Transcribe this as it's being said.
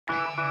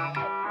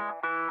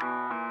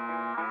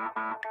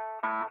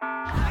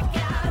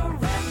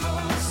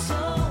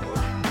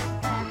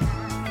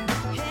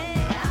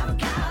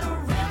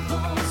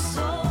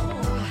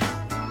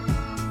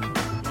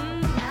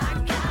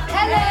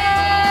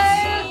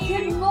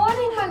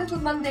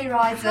Monday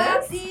risers.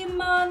 Happy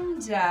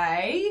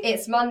Monday.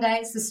 It's Monday,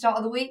 it's the start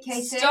of the week,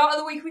 Katie. Start of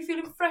the week, are we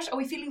feeling fresh? Are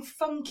we feeling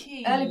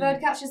funky? Early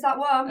bird catches that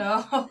worm.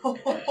 Oh,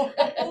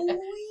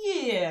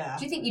 yeah.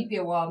 Do you think you'd be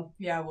a worm?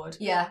 Yeah, I would.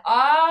 Yeah.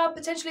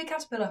 Potentially a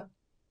caterpillar.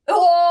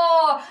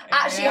 Oh,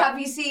 actually, Yeah. have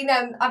you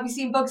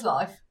seen Bug's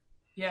Life?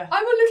 Yeah.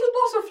 I'm a little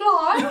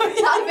butterfly.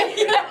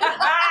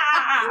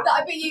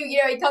 That'd be you.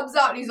 You know, he comes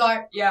out and he's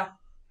like, Yeah.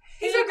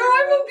 he's like,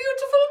 I'm a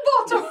beautiful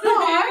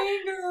butterfly. Hey,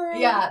 girl.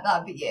 Yeah,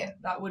 that'd be you.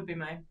 That would be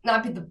me.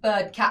 That'd be the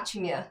bird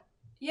catching you.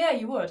 Yeah,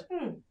 you would.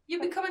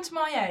 You'd be coming to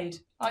my aid,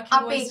 like you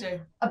always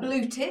do. A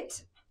blue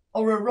tit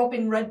or a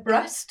robin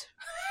redbreast.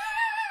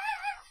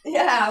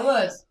 Yeah, I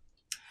would.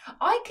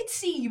 I could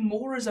see you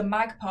more as a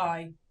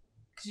magpie,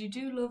 because you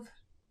do love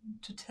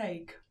to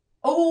take.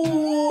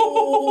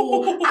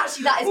 Oh,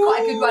 actually, that is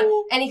quite a good one.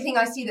 Anything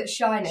I see that's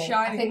shiny, I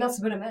Shiny. think that's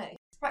a bit of me.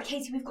 Right,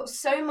 Katie, we've got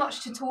so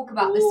much to talk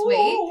about this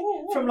week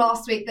from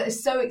last week that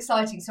is so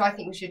exciting, so I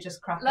think we should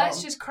just crack on.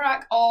 Let's just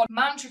crack on.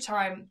 Mantra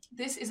time.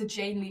 This is a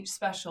Jane Leach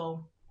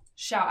special.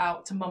 Shout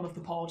out to Mum of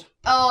the Pod.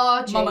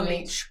 Oh, Jane Mama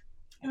Leach.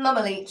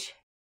 Mama Leach.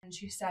 And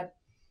she said,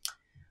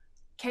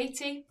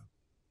 Katie,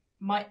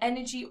 my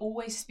energy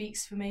always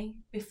speaks for me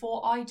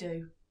before I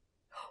do.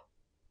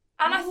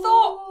 And I thought,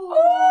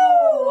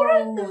 oh,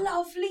 what a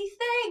lovely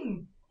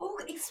thing. Oh,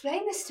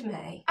 explain this to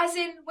me. As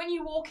in, when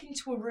you walk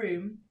into a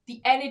room,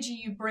 the energy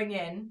you bring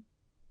in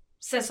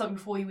says something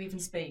before you even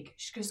speak.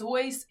 Because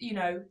always,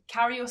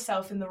 carry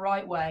yourself in the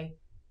right way.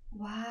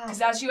 Wow.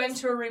 Because as you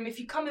enter a room, if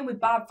you come in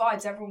with bad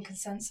vibes, everyone can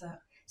sense it.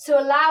 So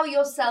allow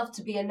yourself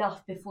to be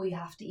enough before you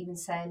have to even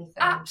say anything.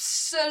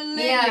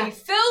 Absolutely. Yeah.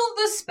 Fill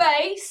the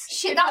space.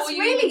 Shit, that's before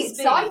you really even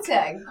speak.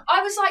 exciting.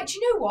 I was like, do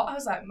you know what? I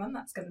was like, man,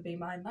 that's going to be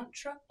my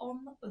mantra on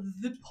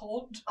the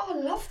pod. Oh, I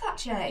love that,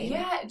 Jane.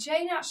 Yeah,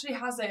 Jane actually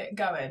has it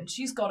going.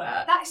 She's got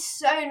it. That's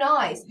so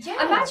nice.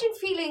 Yeah. Imagine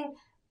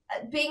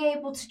being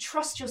able to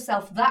trust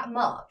yourself that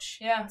much.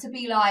 Yeah. To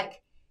be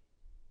like,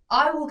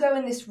 I will go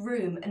in this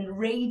room and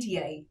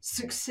radiate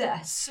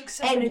success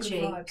and energy,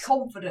 good vibes.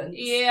 confidence.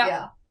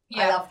 Yeah.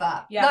 I love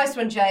that. Yeah. Nice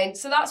one, Jane.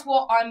 So that's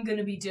what I'm going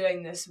to be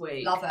doing this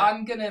week. Love it.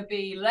 I'm going to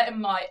be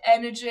letting my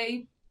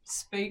energy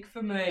speak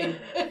for me.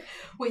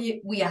 Well,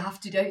 you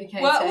have to, don't you,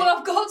 Katie? Well,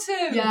 I've got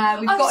to. Yeah,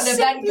 we've got an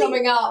event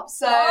coming up,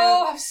 so...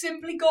 Oh, I've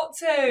simply got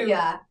to.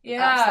 Yeah,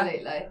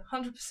 absolutely.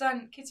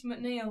 100%. Kitty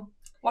McNeil.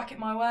 Whack it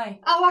my way.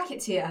 I'll whack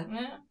it to you.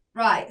 Yeah.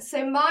 Right,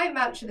 so my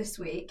mantra this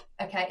week,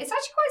 okay, it's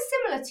actually quite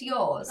similar to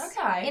yours.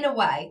 Okay. In a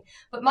way.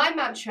 But my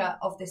mantra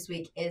of this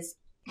week is,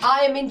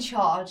 I am in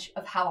charge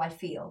of how I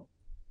feel.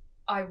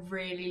 I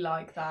really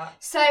like that.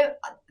 So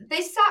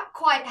this sat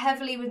quite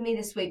heavily with me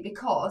this week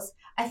because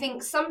I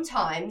think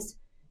sometimes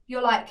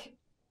you're like,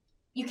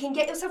 you can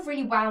get yourself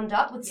really wound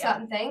up with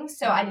certain things.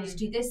 So I need to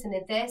do this and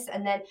this,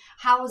 and then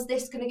how is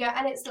this going to go?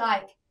 And it's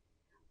like,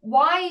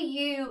 why are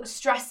you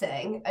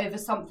stressing over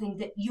something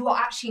that you are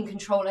actually in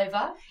control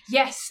over?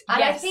 Yes, And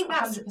yes, I think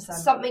that's 100%.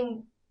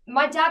 something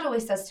my dad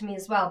always says to me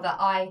as well that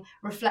I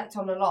reflect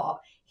on a lot.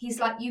 He's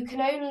like, you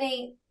can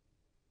only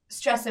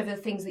stress over the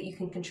things that you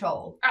can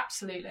control.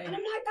 Absolutely. And I'm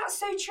like, that's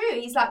so true.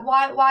 He's like,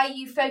 why are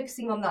you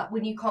focusing on that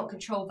when you can't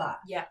control that?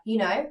 Yeah. You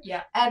know?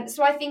 Yeah.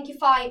 So I think if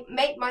I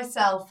make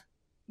myself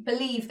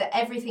believe that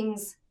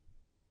everything's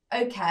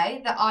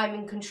okay, that I'm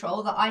in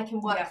control, that I can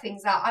work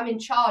things out, I'm in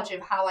charge of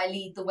how I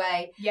lead the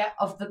way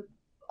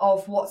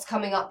of what's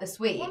coming up this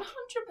week.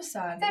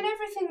 100%. Then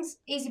everything's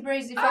easy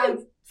breezy,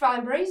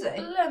 fine breezy.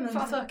 Lemon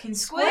fucking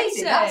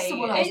squeezy. That's the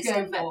one I was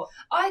going for.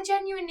 I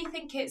genuinely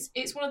think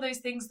it's one of those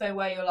things though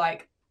where you're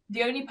like,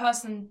 the only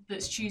person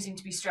that's choosing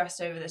to be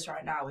stressed over this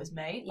right now is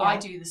me. Yeah. I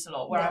do this a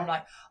lot where I'm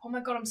like, oh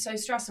my God, I'm so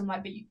stressed. I'm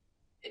like, but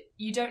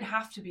you don't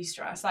have to be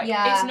stressed. Like,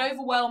 it's an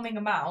overwhelming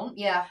amount.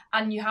 Yeah.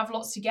 And you have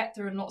lots to get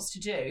through and lots to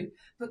do.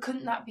 But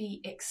couldn't that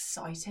be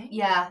exciting?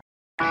 Yeah.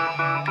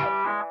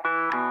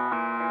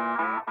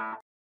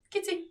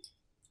 Kitty,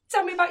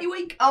 tell me about your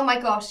week. Oh my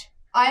gosh.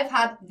 I have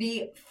had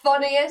the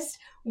funniest,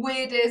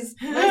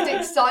 weirdest, most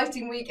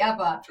exciting week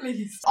ever.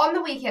 Please. Over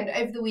the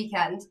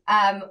weekend,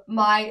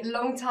 my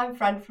longtime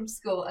friend from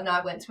school and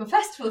I went to a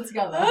festival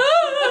together.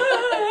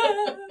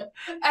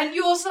 And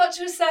you're such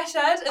a set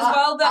head as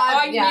well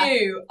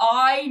that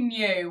I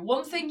knew.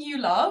 One thing you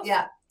love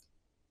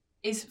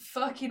is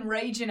fucking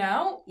raging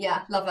out.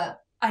 Yeah, love it.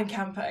 And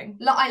camping.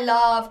 I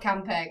love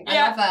camping.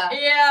 I love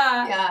it.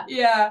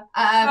 Yeah.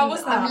 How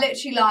was that? I'm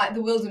literally like,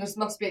 the wilderness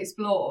must be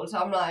explored.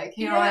 I'm like,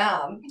 here I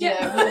am.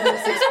 Yeah.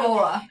 Wilderness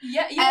explorer.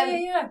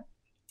 Yeah.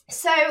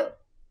 So,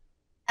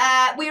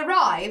 we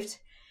arrived,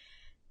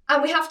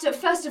 and we have to,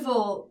 first of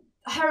all,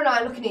 her and I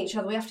are looking at each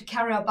other, we have to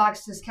carry our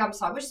bags to this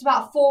campsite, which is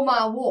about a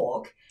 4-mile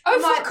walk. Oh,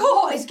 I'm like,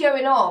 what is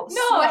going on?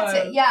 No.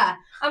 Sweating, yeah.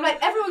 I'm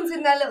like, everyone's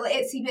in their little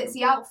itsy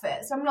bitsy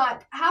outfits. I'm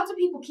like, how do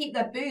people keep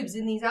their boobs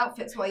in these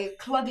outfits while you're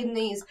clugging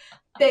these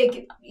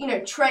big,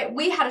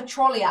 we had a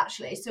trolley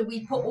actually, so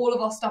we put all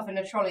of our stuff in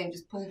a trolley and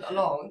just pulled it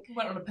along.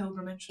 Went on a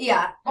pilgrimage.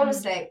 Yeah,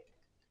 honestly.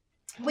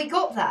 We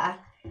got there,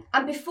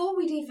 and before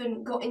we'd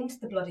even got into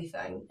the bloody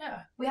thing,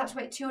 we had to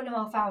wait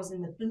 2.5 hours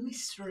in the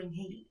blistering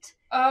heat.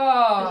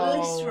 Oh.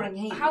 Blistering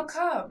heat. How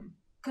come?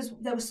 because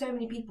there were so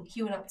many people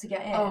queuing up to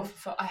get in. Oh,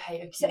 I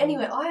hate a queue. So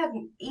anyway, I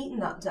hadn't eaten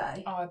that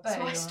day. Oh, I bet.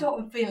 So I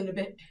started feeling a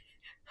bit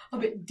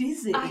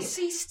dizzy. I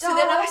see stars. So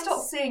then I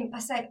start seeing, I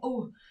say,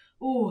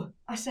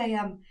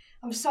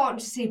 I'm starting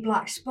to see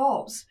black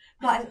spots.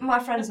 Like, my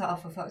friend's like, oh,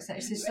 for fuck's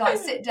sake. So she's like,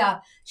 sit down.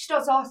 She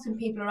starts asking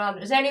people around,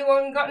 has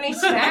anyone got any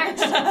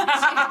snacks? Anything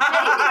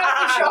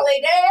off the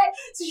trolley there?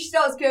 So she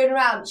starts going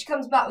around. She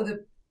comes back with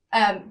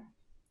a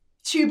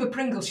tube of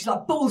Pringles. She's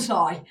like,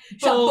 bullseye.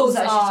 She's like,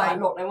 bullseye. She's like,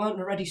 look, they weren't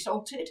already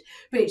salted,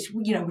 but it's,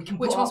 we can put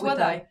Which ones were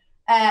they?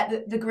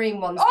 The green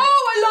ones. Oh,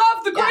 I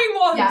love the green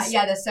ones.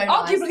 Yeah, they're so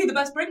nice. Arguably the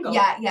best Pringles.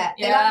 Yeah.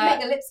 They like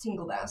make the lips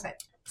tingle there. I was like,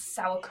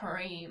 sour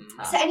cream.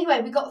 So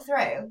anyway, we got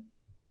through.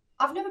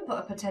 I've never put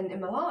up a tent in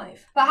my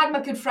life. But I had my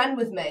good friend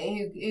with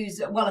me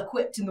who's well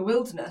equipped in the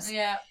wilderness.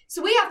 Yeah.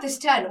 So we have this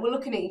tent and we're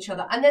looking at each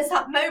other and there's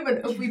that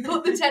moment of we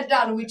put the tent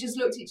down and we just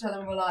looked at each other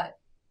and we're like...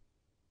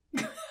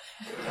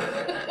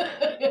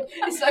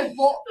 It's like,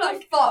 what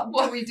the fuck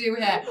do we do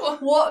here?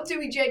 What do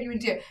we genuinely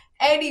do?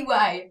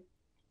 Anyway,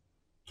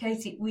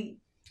 Katie,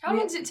 How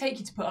long did it take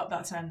you to put up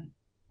that tent?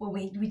 Well,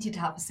 we did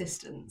have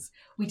assistance.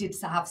 We did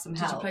have some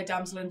help. Did you play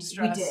damsel in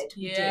distress? We did.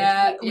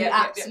 Yeah. We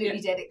absolutely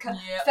did.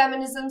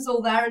 Feminism's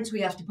all there until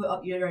you have to put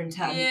up your own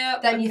tent. Yeah.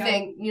 Then you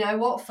think, you know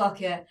what,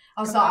 fuck it.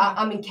 I was like,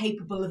 I'm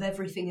incapable of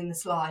everything in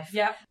this life.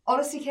 Yeah.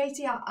 Honestly,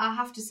 Katie, I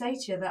have to say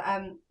to you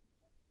that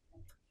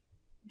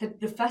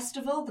the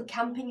festival, the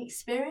camping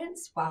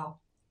experience, wow.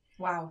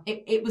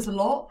 It was a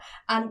lot,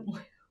 and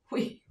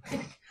we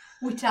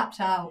tapped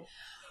out.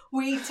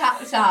 We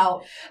tapped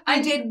out.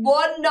 I did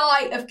one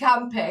night of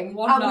camping,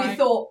 we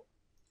thought,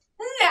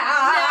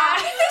 nah,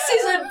 this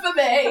isn't for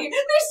me.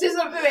 This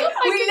isn't for me.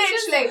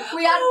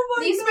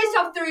 We used to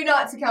have 3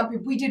 nights of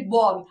camping. We did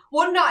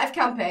one night of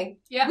camping.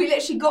 Yeah. We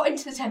literally got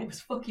into the tent. It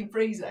was fucking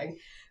freezing.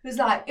 It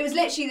was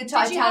literally the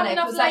Titanic. Did you have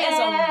enough it was like layers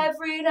on?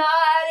 Every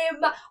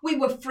night we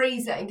were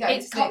freezing.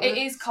 It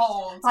is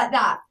cold. Like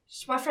that.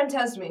 My friend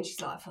turns to me and she's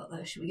like, fuck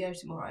this, should we go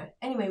tomorrow?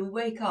 Anyway, we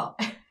wake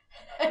up.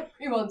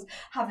 Everyone's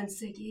having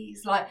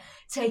ciggies, like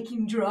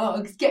taking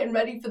drugs, getting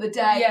ready for the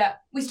day. Yeah.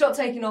 We start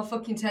taking our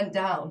fucking tent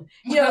down.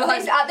 You know,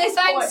 at this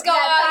thanks, point, guys.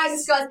 Yeah,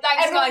 thanks, guys.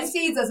 Everyone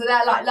sees us and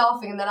they're like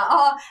laughing and they're like,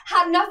 oh,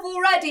 had enough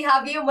already,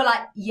 have you? And we're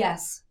like,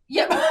 yes.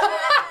 Yep.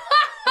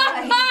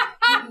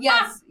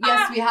 Yes,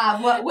 we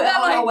have. We're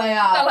on our way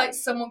out. They're like,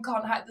 someone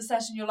can't hack the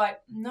session. You're like,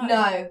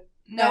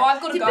 No,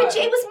 I've got to go. But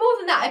it was more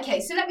than that.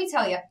 Okay, so let me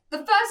tell you. The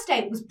first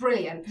day was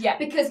brilliant. Yeah.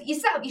 Because you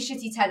set up your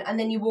shitty tent and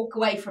then you walk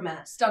away from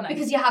it. Stunning.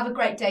 Because you have a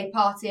great day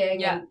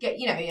partying and get,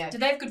 Do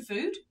they have good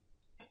food?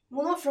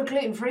 Well, not for a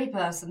gluten-free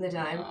person, they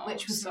don't,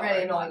 which was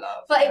really annoying.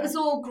 But it was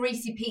all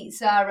greasy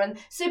pizza and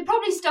so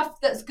probably stuff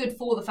that's good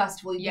for the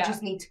festival. You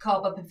just need to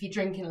carb up if you're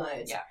drinking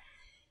loads. Yeah.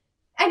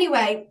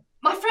 Anyway,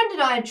 my friend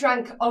and I had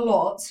drank a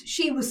lot.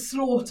 She was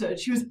slaughtered.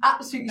 She was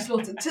absolutely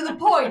slaughtered to the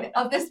point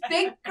of this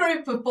big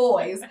group of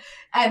boys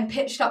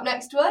pitched up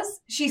next to us.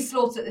 She's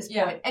slaughtered at this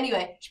point.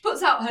 Anyway, she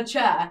puts out her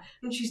chair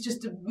and she's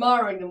just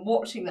admiring them,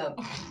 watching them.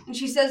 And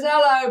she says,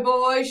 hello,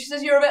 boys. She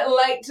says, you're a bit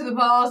late to the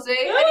party.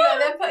 Anyway,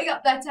 they're putting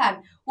up their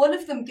tent. One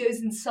of them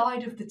goes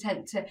inside of the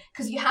tent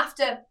because you have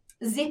to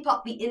zip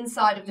up the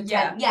inside of the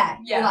tent. Yeah,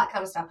 all that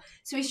kind of stuff.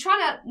 So he's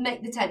trying to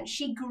make the tent.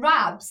 She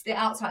grabs the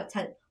outside of the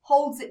tent,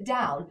 holds it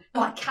down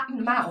like cat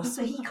and mouse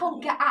so he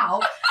can't get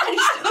out, and he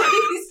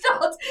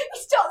starts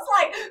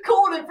like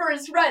calling for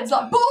his friends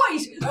like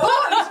boys,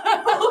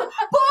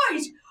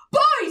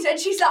 and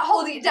she's like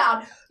holding it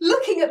down,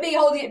 looking at me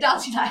holding it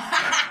down. She's like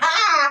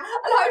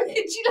and I'm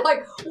literally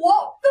like,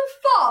 what the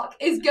fuck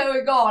is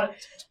going on?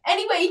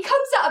 Anyway, he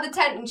comes out of the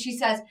tent and she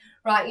says,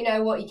 right, you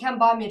know what, you can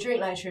buy me a drink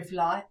later if you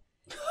like.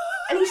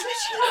 And he's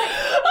literally like,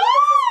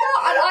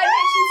 and I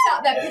literally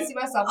sat there pissing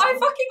myself. I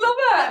fucking love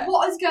it. Like,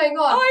 what is going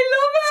on? I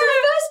love it. So the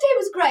first day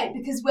was great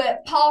because we're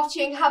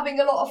partying, having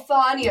a lot of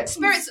fun. You know,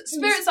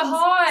 spirits are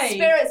high.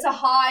 Spirits are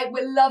high.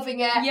 We're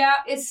loving it. Yeah.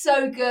 It's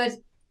so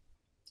good.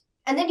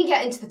 And then you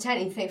get into the tent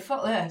and you think,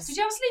 fuck this. Did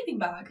you have a sleeping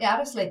bag? Yeah, I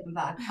had a sleeping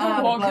bag. I had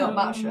a blow-up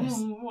mattress.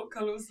 What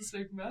colour was the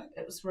sleeping bag?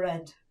 It was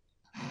red.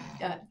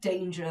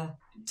 Danger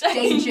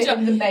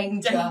in the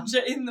manger.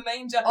 Danger in the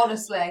manger.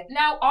 Honestly.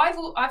 Now,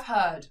 I've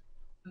heard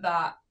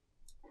that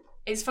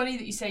it's funny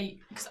that you say,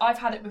 because I've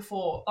had it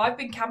before. I've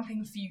been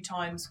camping a few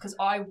times because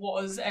I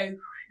was a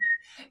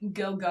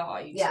girl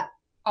guide. Yeah.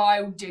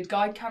 I did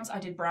guide camps. I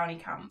did brownie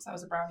camps. I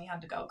was a brownie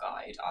and a girl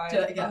guide. I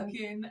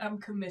fucking am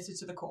committed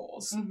to the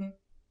cause. Mm-hmm.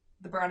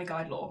 The brownie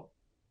guide law.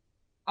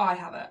 I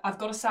have it. I've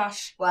got a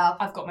sash. Wow.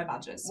 I've got my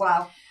badges.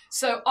 Wow.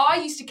 So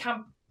I used to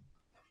camp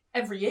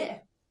every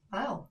year.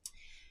 Wow.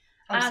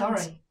 I'm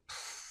sorry.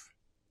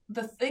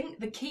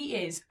 The key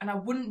is, and I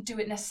wouldn't do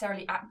it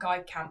necessarily at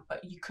guide camp,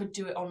 but you could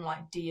do it on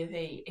like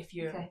D&V if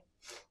you're,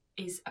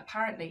 is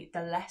apparently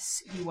the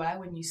less you wear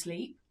when you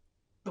sleep,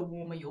 the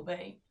warmer you'll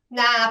be.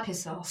 Nah,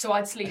 piss off. So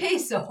I'd sleep.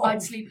 Piss off.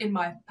 I'd sleep in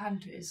my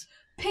panties.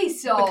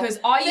 Piss off. Because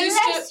I the used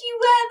less to. You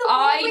wear, the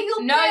warmer you'll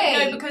be.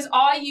 No, because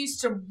I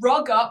used to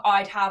rug up.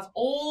 I'd have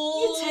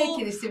all. You're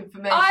taking this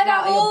information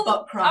out of your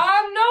butt crack.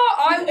 I'm not.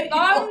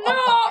 I'm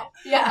not.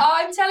 Yeah.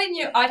 I'm telling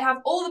you, I'd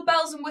have all the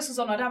bells and whistles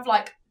on. I'd have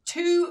like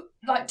 2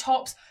 like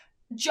tops,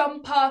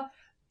 jumper,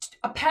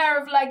 a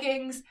pair of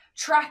leggings,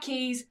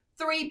 trackies,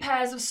 3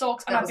 pairs of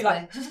socks, and I'd be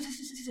like,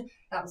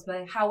 that was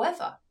me.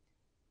 However,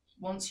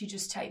 once you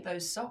just take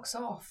those socks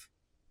off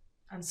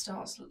and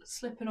start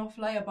slipping off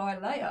layer by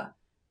layer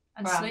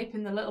and sleep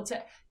in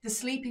the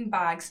sleeping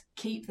bags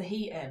keep the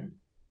heat in.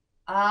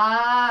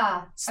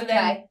 So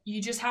then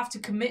you just have to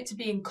commit to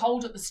being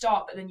cold at the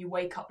start, but then you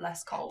wake up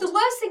less cold. The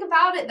worst thing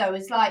about it though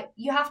is like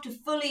you have to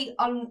fully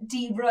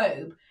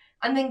derobe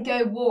and then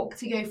go walk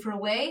to go for a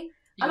wee.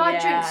 And I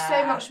drink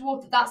so much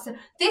water.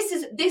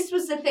 This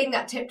was the thing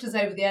that tipped us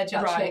over the edge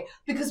actually,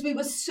 because we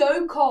were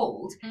so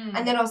cold.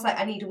 And then I was like,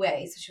 I need a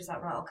wee. So she was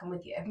like, right, I'll come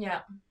with you.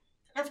 Yeah.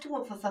 I have to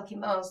walk for fucking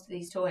miles to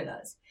these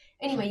toilets.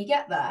 Anyway, you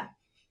get there.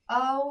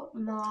 Oh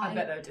my. I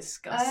bet they're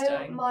disgusting.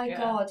 Oh my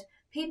God.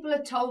 People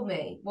had told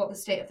me what the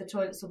state of the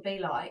toilets will be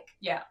like.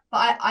 Yeah.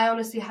 But I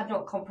honestly had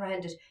not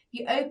comprehended.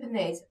 You open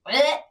these,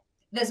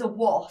 there's a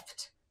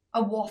waft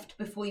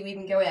before you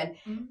even go in.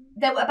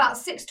 There were about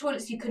 6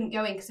 toilets you couldn't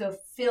go in because they were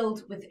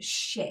filled with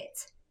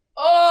shit.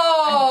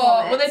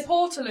 Oh, were they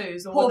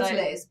portaloos?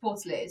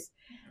 Portaloos.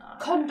 No.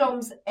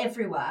 Condoms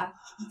everywhere,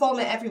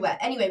 vomit everywhere.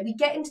 Anyway, we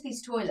get into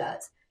these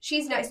toilets.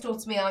 She's next door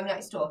to me, I'm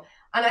next door.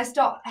 And I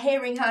start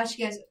hearing her,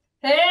 she goes,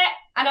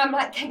 and I'm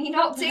like, can you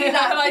not do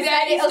that? Like,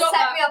 then it'll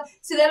set me off.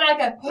 So then I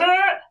go,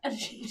 and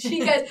she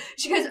goes,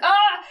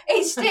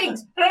 it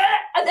stinks.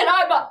 And then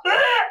I'm like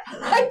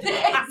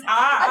this.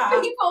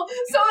 And people,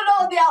 someone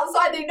on the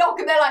outside, they knock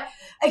and they're like,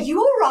 are you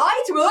all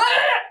right?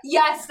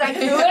 Yes, thank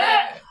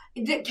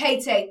you.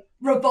 Katie,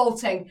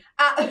 revolting.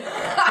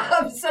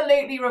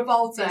 Absolutely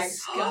revolting.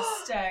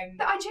 Disgusting.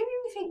 But I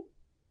genuinely think,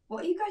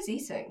 what are you guys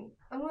eating?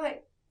 I'm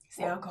like, it's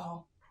the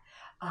alcohol.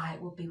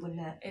 It would be,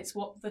 wouldn't it? It's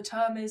what the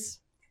term is.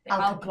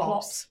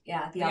 Alcoplops.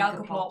 Yeah, the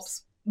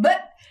alcoplops.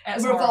 But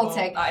it's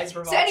revolting. That is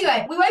revolting. So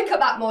anyway, we woke up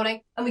that morning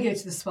and we go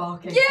to the spa.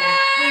 Yeah,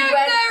 we went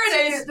there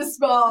it is. To the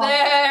spa.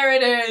 There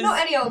it is. Not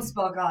any old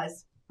spa,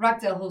 guys.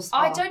 Ragdale Hall Spa.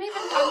 I've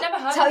never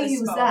heard Tell of this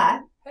you spa.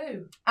 Was there.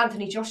 Who?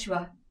 Anthony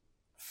Joshua.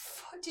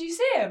 Did you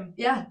see him?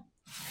 Yeah.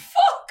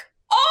 Fuck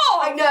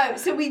off! I know.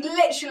 So we'd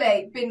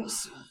literally been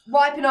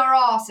wiping our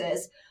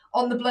asses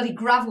on the bloody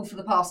gravel for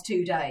the past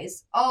 2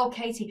 days. Oh,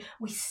 Katie,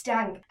 we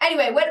stank.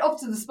 Anyway, went off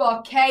to the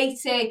spa.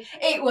 Katie,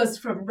 it was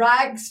from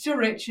rags to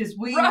riches.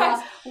 We were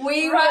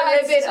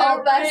living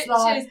our best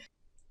life.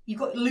 You've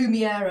got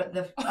Lumiere at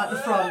the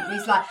front.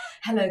 He's like,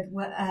 hello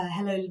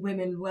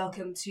women,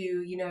 welcome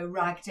to,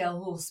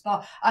 Ragdale Hall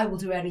Spa. I will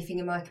do anything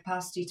in my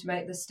capacity to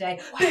make this day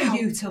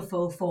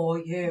beautiful for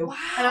you. Wow.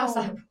 And I was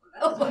like,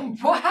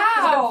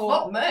 wow.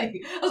 Fuck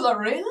me. I was like,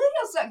 really?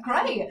 I was like,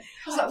 great. I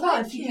was like, well,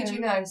 if you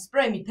could,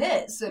 spray me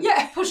pits and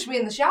push me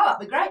in the shower, that'd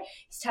be great.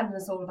 He's telling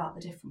us all about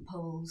the different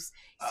pools.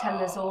 He's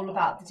telling us all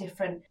about the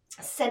different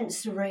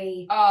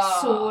sensory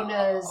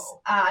saunas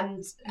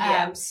and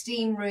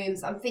steam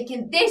rooms. I'm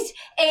thinking, this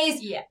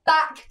is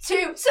back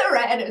to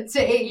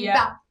serenity. Yeah.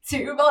 Back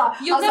to blah.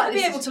 You'll never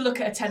be able to look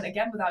at a tent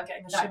again without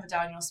getting a shiver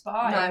down your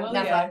spine. No,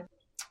 never. You?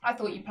 I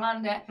thought you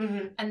planned it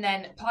and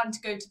then planned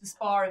to go to the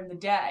spa in the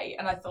day,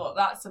 and I thought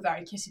that's a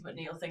very Kissy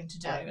McNeil thing to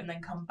do, and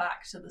then come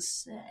back to the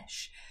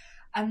sesh.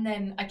 And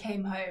then I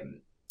came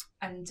home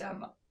and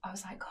I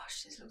was like,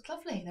 gosh, this looks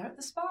lovely. They're at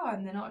the spa.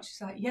 And then Archie's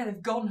like, yeah,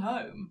 they've gone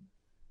home.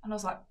 And I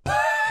was like,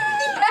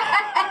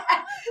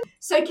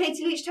 So,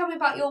 Katie Leach, tell me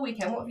about your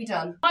weekend. What have you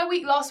done? My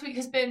week last week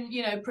has been,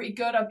 pretty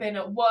good. I've been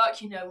at work,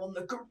 on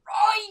the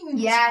grind.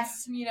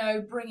 Yes.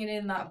 Bringing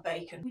in that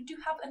bacon. We do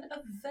have an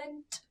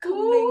event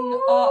coming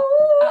up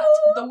at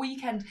the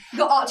weekend. You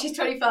got Archie's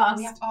 21st.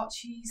 We have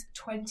Archie's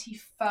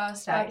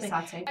 21st. Very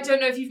exciting. I don't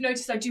know if you've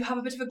noticed, I do have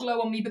a bit of a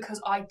glow on me because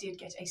I did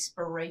get a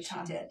spray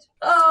tan. She did.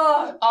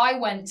 Oh. I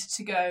went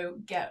to go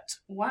get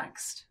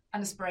waxed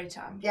and a spray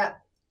tan. Yeah.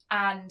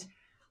 And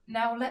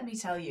now, let me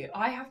tell you,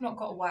 I have not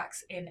got a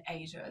wax in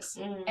ages.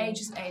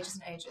 Ages and ages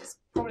and ages.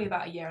 Probably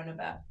about a year and a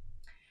bit.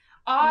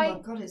 Oh my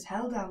God, it's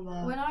hell down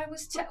there. When I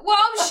was... I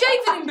was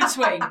shaving in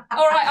between.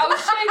 All right, I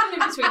was shaving in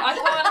between. I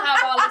can't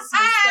have our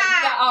listeners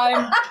think that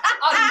I'm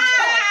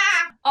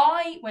unkept.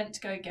 I went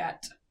to go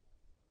get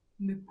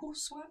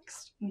nipples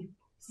waxed.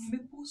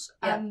 Nipples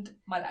and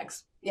my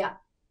legs. Yeah.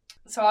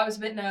 So I was a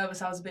bit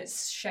nervous. I was a bit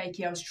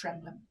shaky. I was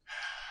trembling.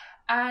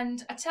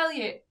 And I tell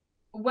you,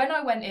 when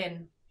I went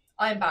in,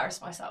 I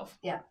embarrassed myself.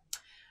 Yeah.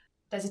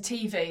 There's a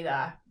TV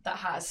there that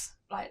has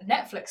like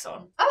Netflix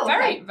on. Oh,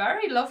 very,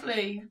 very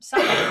lovely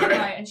Saturday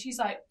night. And she's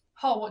like,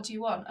 oh, what do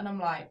you want? And I'm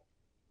like,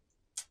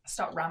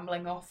 start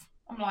rambling off.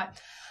 I'm like,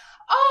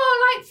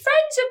 oh, like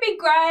Friends would be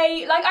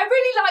great. Like, I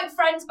really like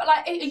Friends, but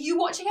like, are you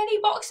watching any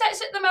box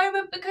sets at the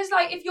moment? Because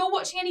like, if you're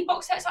watching any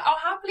box sets, like, I'll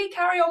happily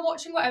carry on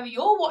watching whatever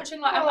you're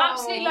watching. Like, I'm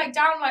absolutely like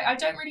down. Like, I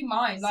don't really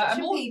mind. Like,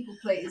 I'm all people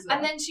pleaser.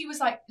 And then she was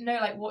like, no,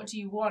 like, what do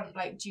you want?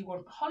 Like, do you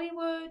want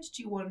Hollywood?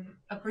 Do you want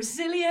a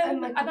Brazilian? Oh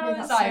my God, and I was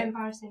that's like, so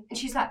embarrassing. And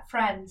she's like,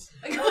 Friends.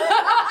 So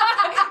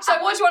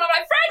what do you want? I'm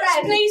like,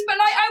 Friends, please. But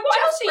like, what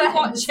else are you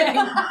watching?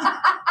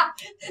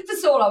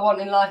 That's all I want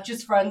in life,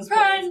 just Friends.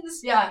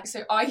 Friends. Yeah.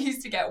 So I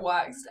used to get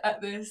waxed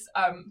at this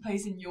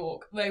place in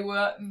York. They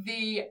were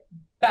the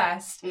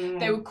best.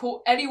 They would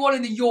call anyone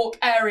in the York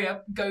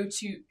area go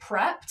to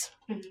Prepped.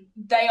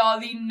 They are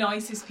the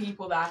nicest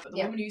people there. But the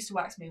woman who used to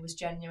wax me was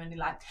genuinely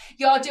like,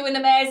 you're doing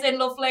amazing,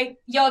 lovely.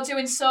 You're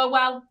doing so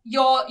well.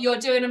 You're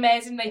doing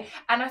amazingly.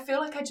 And I feel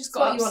like I just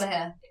got what you want to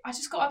hear. I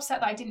just got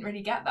upset that I didn't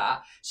really get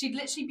that. She'd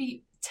literally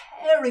be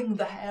tearing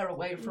the hair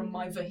away from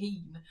my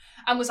vagine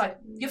and was like,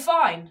 you're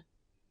fine.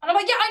 And I'm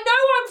like, yeah, I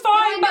know I'm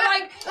fine, but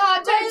like,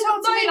 don't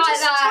talk to me like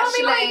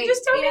that.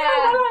 Just tell me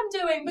how well I'm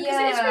doing, because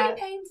it's really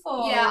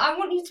painful. Yeah, I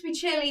want you to be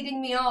cheerleading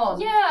me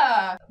on.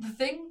 Yeah. The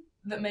thing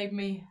that made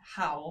me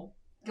howl,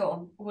 go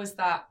on, was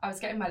that I was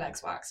getting my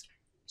legs waxed.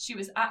 She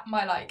was at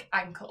my like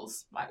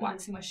ankles, like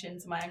waxing my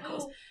shins and my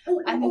ankles.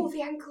 And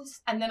the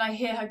ankles. And then I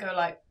hear her go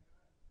like,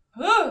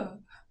 oh.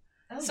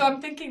 So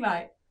I'm thinking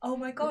like, oh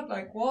my God,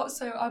 like what?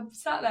 So I'm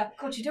sat there.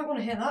 God, you don't want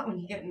to hear that when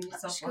you're getting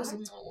yourself she goes,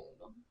 waxed.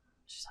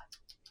 She's like,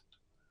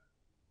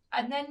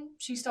 and then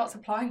she starts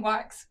applying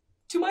wax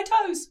to my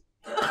toes.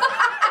 I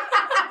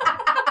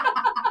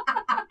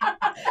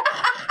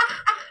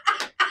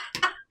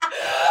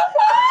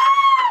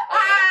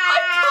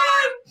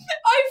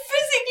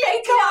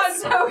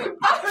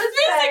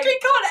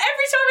can't.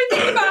 Every time I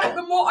think about it,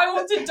 the more I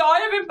want to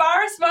die of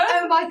embarrassment.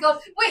 Oh my God.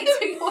 Wait,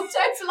 so your toes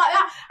are like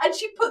that, and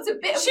she puts a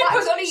bit of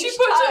wax on each toe. She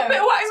puts a bit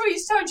of wax on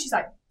each toe, and she's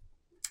like,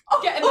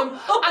 getting them. And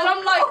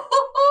I'm like,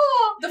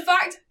 the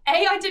fact,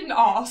 A, I didn't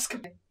ask.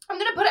 I'm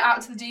going to put it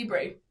out to the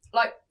debris.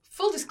 Like,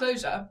 full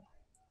disclosure,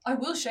 I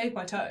will shave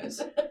my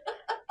toes.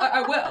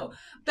 I will.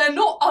 They're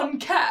not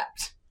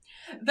unkept.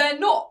 They're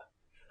not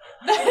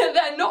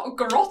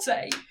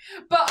grotty,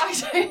 but I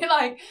do,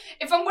 like,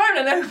 if I'm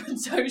wearing an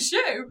open toe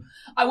shoe,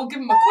 I will give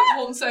them a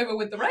quick once over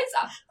with the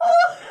razor.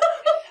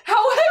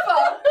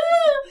 However,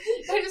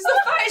 it's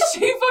the fact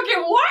she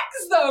fucking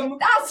waxed them.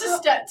 That's a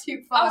step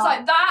too far. I was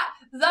like,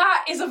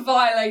 that is a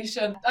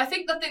violation. I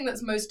think the thing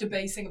that's most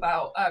debasing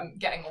about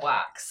getting a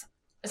wax,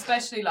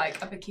 especially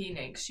like a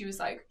bikini, 'cause she was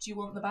like, do you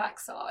want the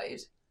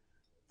backside?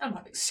 I'm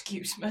like,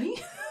 excuse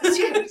me?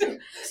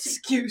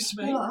 Excuse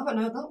me? Well, I haven't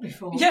heard that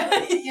before. Yeah,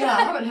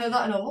 I haven't heard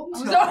that in a long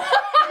time.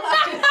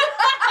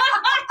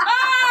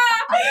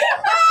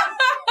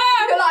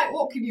 You're like,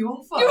 what can you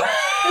offer?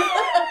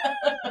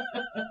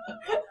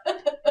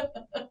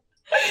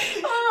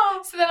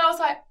 So then I was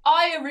like,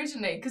 I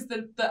originally, because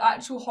the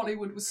actual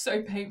Hollywood was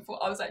so painful,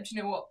 I was like, do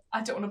you know what? I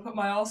don't want to put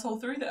my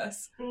arsehole through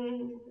this.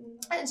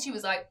 And she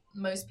was like,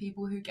 most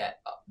people who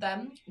get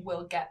them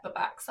will get the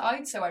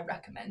backside, so I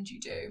recommend you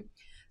do.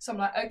 So I'm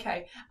like,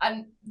 okay.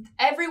 And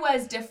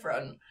everywhere's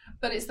different,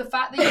 but it's the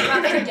fact that you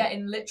have to get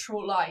in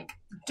literal, like,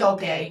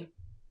 doggy.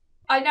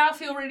 I now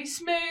feel really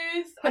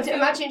smooth.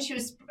 Imagine she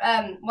was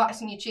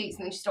waxing your cheeks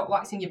and then she stopped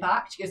waxing your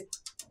back. She goes...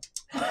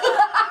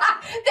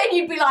 Then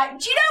you'd be like,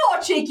 do you know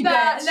what, cheeky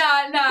bitch?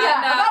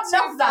 Nah.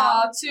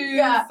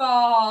 Too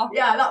far.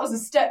 Yeah, that was a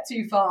step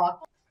too far.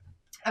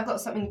 I've got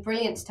something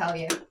brilliant to tell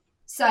you.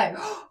 So...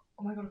 oh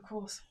my God, of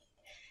course.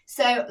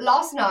 So,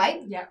 last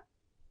night... Yeah.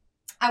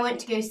 I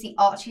went to go see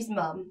Archie's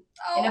mum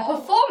in a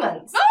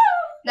performance.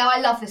 Now, I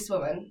love this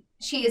woman.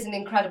 She is an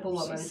incredible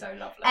woman. She's so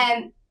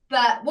lovely.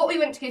 But what we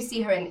went to go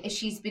see her in is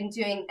she's been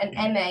doing an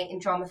MA in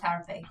drama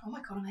therapy. Oh my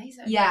God,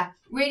 amazing. Yeah,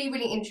 really,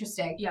 really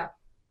interesting. Yeah.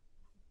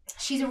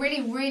 She's a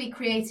really, really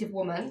creative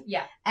woman.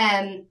 Yeah.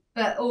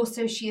 But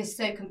also she is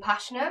so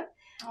compassionate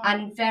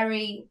and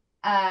very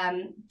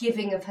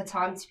giving of her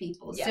time to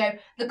people. Yeah. So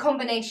the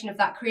combination of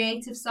that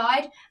creative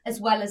side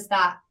as well as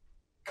that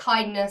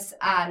kindness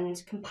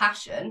and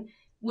compassion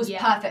was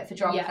perfect for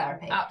drama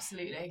therapy.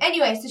 Absolutely.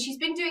 Anyway, so she's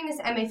been doing this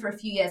MA for a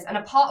few years, and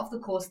a part of the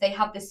course, they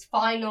have this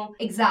final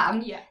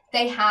exam. Yeah.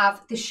 They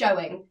have the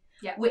showing,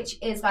 Yeah. which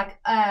is like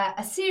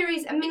a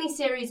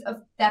mini-series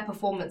of their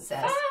performances.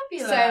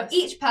 Fabulous. So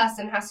each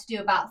person has to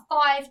do about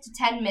 5 to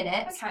 10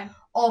 minutes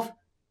of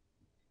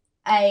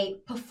a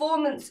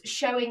performance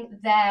showing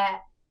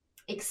their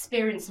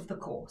experience of the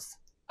course.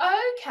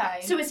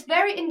 Okay. So it's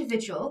very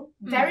individual,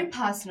 very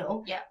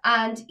personal,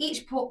 and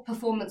each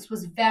performance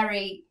was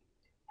very,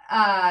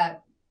 as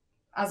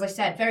I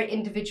said, very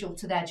individual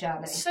to their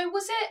journey. So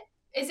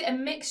is it a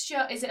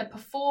mixture, is it a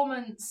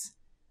performance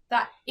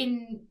that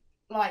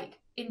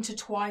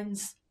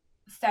intertwines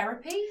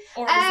therapy?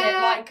 Or is it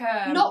like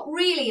a... Not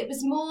really, it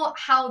was more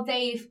how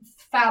they've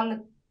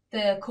found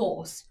the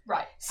course.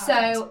 Right.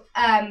 So,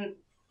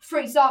 for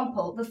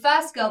example, the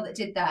first girl that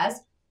did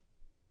theirs,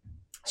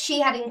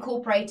 she had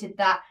incorporated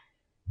that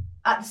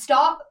at the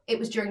start, it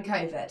was during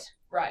COVID.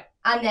 Right.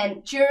 And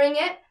then during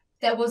it,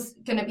 there was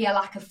going to be a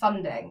lack of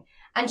funding.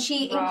 And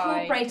she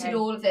incorporated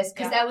all of this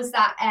because there was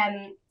that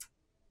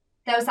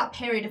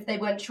period of they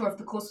weren't sure if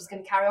the course was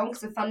going to carry on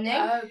because of funding.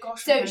 Oh,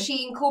 gosh. So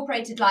she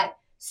incorporated like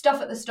stuff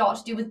at the start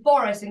to do with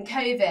Boris and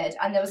COVID,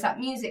 and there was that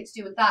music to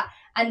do with that.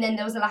 And then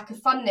there was a lack of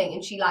funding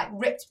and she like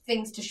ripped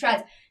things to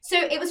shreds. So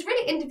it was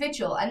really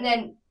individual. And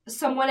then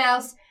someone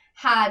else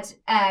had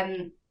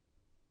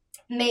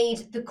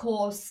made the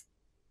course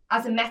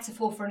as a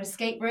metaphor for an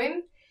escape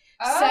room.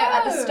 So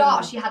at the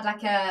start, she had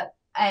like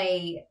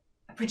a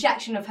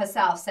projection of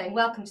herself saying,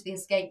 welcome to the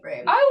escape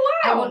room. Oh,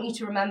 wow. I want you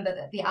to remember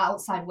that the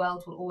outside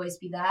world will always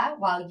be there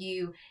while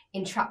you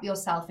entrap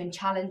yourself in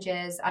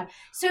challenges. And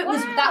so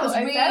that was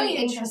really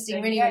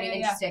interesting, really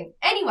interesting.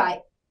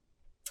 Anyway,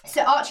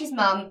 so Archie's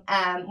mum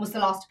was the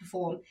last to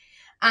perform,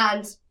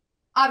 and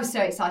I was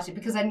so excited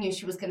because I knew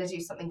she was going to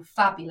do something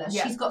fabulous.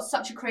 Yeah. She's got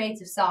such a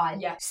creative side.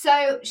 Yeah.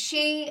 So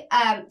she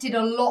did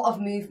a lot of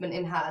movement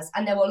in hers,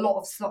 and there were a lot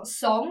of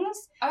songs.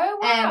 Oh,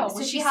 wow.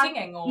 Was she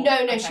singing? Or?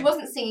 No, okay. She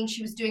wasn't singing.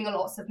 She was doing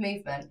lots of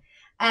movement.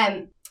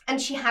 And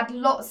she had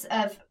lots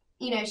of,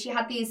 she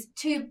had these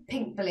 2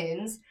 pink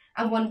balloons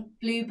and 1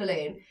 blue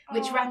balloon,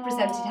 which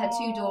represented her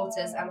 2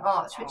 daughters and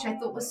Arch, which I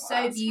thought was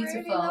so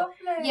beautiful. Really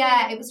lovely.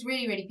 Yeah, it was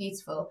really, really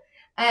beautiful.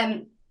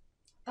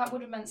 That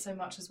would have meant so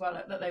much as well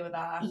that they were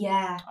there.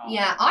 Yeah,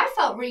 yeah. I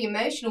felt really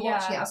emotional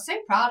watching it. I was so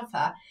proud of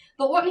her.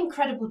 But what an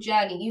incredible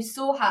journey. You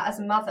saw her as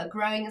a mother,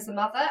 growing as a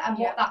mother, and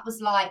what that was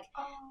like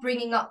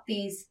bringing up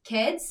these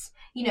kids,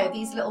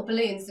 these little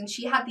balloons. And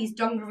she had these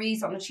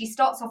dungarees on, and she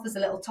starts off as a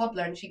little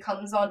toddler, and she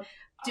comes on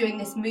doing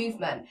this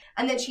movement.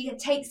 And then she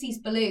takes these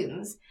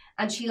balloons,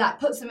 and she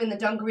puts them in the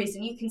dungarees,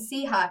 and you can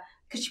see her,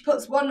 because she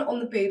puts one on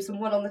the boobs and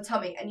one on the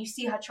tummy, and you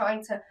see her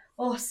trying to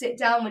sit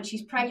down when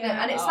she's pregnant.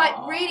 And it's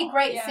really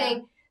great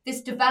seeing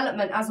this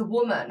development as a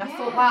woman. I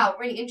thought, wow,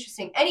 really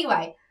interesting.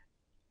 Anyway,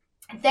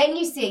 then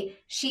you see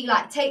she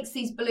takes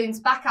these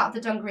balloons back out of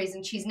the dungarees,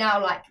 and she's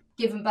now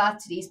given birth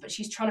to these, but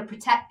she's trying to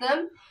protect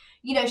them.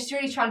 She's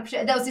really trying to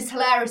protect. There was this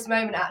hilarious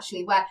moment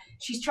actually where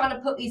she's trying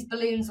to put these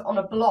balloons on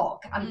a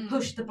block and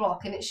push the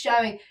block, and it's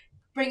showing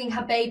bringing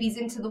her babies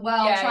into the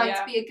world, trying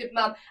to be a good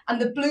mum,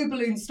 and the blue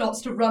balloon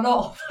starts to run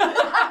off.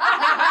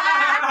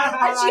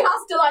 And she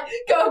has to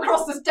go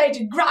across the stage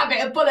and grab it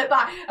and pull it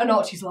back. And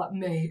Archie's like,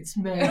 me, it's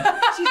me.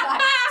 She's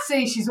like,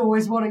 see, she's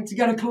always wanting to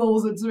get her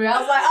claws into me. I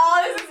was like,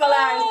 oh, this is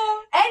hilarious.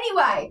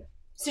 Anyway,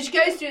 so she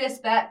goes through this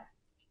bit,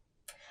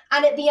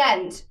 and at the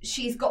end,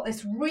 she's got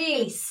this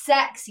really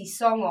sexy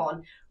song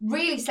on,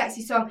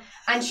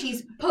 and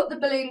she's put the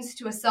balloons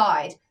to a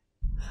side.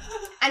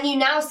 And you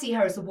now see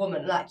her as a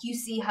woman, you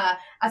see her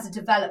as a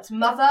developed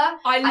mother.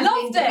 I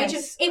love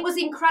this. It was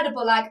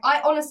incredible.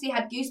 I honestly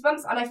had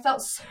goosebumps, and I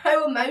felt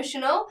so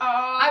emotional.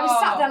 I was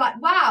sat there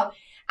wow.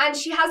 And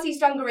she has these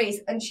dungarees,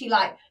 and she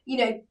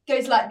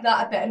goes like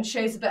that a bit and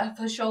shows a bit of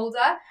her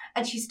shoulder,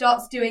 and she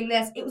starts doing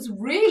this. It was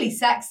really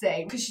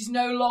sexy. Because she's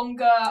no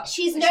longer...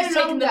 She's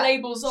taken the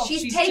labels off.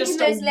 She's taken just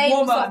those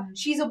labels woman. off.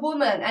 She's a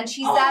woman, and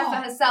she's there for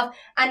herself,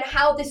 and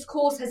how this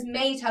course has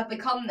made her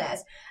become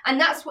this.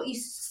 And that's what you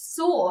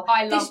saw,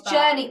 this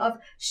journey of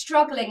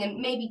struggling and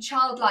maybe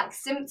childlike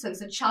symptoms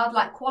and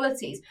childlike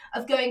qualities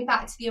of going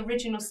back to the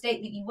original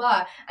state that you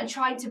were and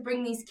trying to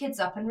bring these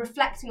kids up and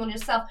reflecting on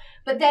yourself,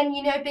 but then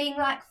being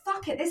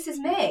fuck it, this is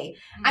me.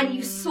 And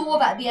you saw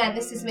that at the end,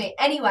 this is me.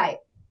 Anyway,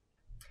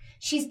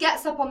 she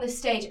gets up on this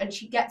stage, and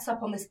she gets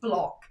up on this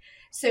block,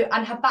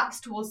 and her back's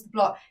towards the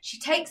block. She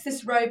takes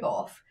this robe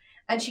off,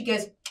 and she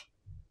goes,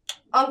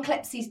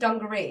 unclips these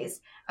dungarees,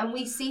 and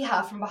we see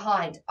her from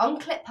behind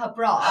unclip her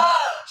bra.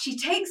 She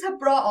takes her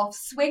bra off,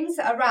 swings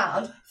it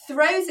around,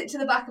 throws it to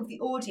the back of the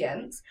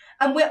audience,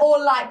 and we're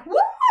all like, woo!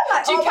 Oh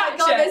my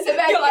god, this is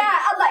amazing.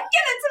 I'm like,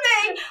 give it to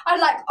me. I'm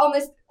like,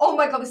 oh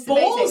my god, this is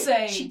amazing.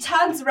 Ballsy. She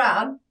turns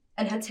around,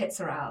 and her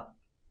tits are out.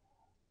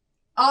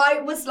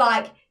 I was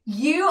like,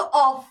 you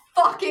are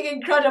fucking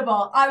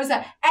incredible. I was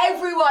like,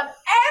 everyone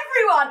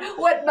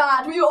went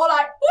mad. We were all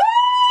like, woo!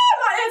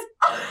 Like this.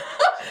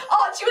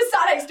 Archie was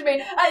sat next to me,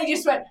 and he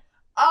just went,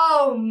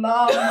 oh,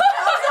 mum. He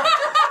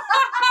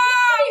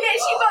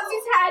literally puts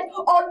his head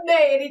on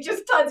me, and he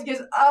just turns and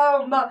goes,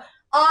 oh, mum.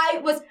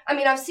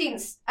 I've seen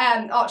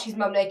Archie's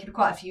mum naked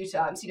quite a few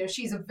times.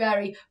 She's a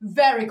very,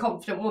 very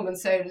confident woman,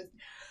 so...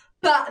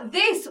 But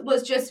this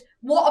was just,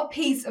 what a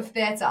piece of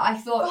theatre. I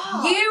thought,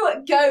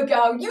 you go,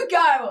 girl, you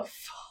go.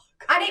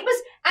 And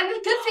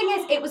the good thing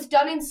is, it was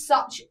done in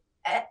such...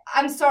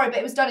 I'm sorry, but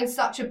it was done in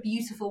such a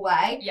beautiful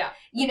way. Yeah.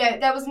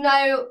 There was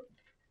no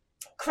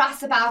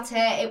crass about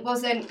it. It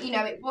wasn't,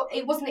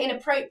 it wasn't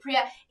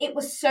inappropriate. It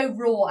was so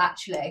raw,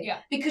 actually. Yeah.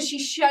 Because she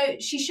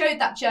showed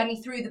that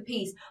journey through the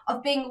piece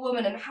of being a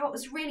woman and how it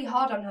was really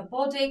hard on her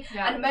body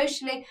and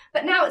emotionally.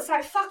 But now it's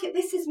like, fuck it,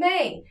 this is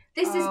me.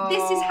 This is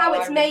how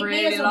it's made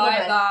me as a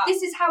woman. That.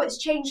 This is how it's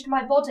changed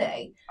my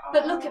body.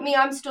 But look at me,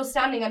 I'm still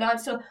standing, and I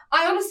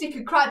honestly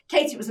could cry.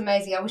 Katie, it was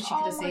amazing. I wish you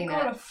could have seen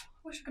it.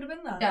 I wish I could have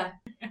been there.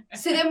 Yeah.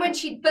 So then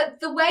but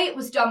the way it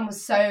was done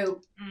was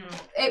so,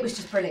 it was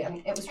just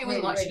brilliant. It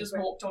wasn't like she just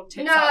walked on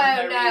tits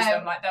out with no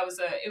reason. There was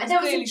a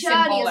journey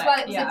symbolic. As well.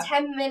 It was a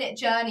 10-minute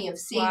journey of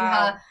seeing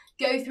her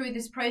go through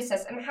this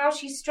process and how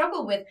she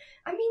struggled with,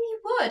 you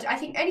would. I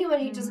think anyone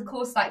who does a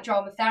course like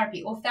drama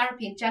therapy or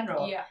therapy in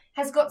general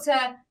has got to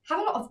have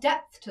a lot of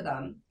depth to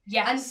them.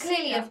 Yes. And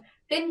clearly have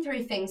been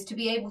through things to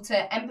be able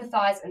to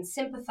empathise and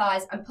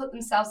sympathise and put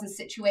themselves in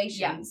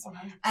situations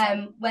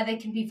where they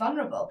can be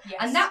vulnerable. Yes.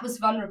 And that was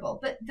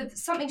vulnerable. But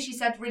something she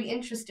said really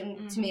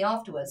interesting to me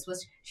afterwards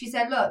was, she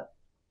said, look,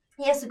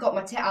 yes, I got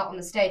my tit out on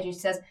the stage, and she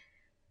says,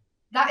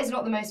 that is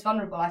not the most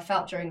vulnerable I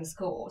felt during this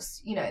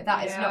course. You know,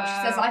 that is not. She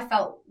says I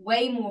felt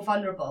way more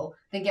vulnerable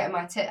than getting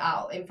my tit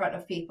out in front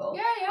of people.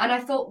 Yeah. And I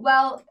thought,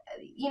 well,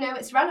 you know,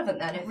 it's relevant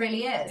then. It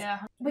really is. Yeah.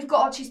 We've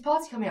got Archie's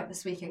party coming up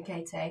this weekend,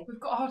 Katie. We've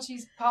got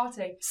Archie's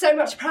party. So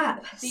much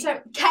prep.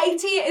 So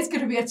Katie is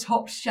going to be a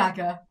top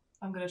shagger.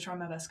 I'm going to try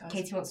my best, guys.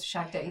 Katie wants to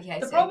shag, don't you, Katie?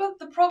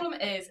 The problem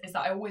is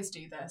that I always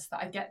do this, that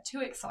I get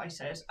too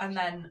excited and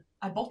then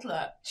I bottle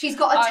it. She's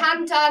got a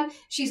tan done,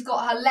 she's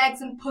got her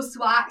legs and puss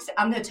waxed,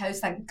 and her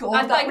toes, thank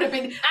God. That would have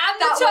been... And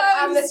the toes!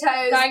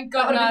 That Thank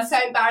goodness. would have been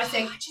so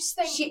embarrassing. I just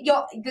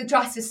think... the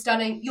dress is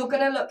stunning. You're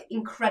going to look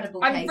incredible,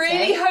 Katie. I'm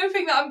really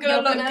hoping that I'm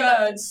going to look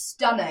good.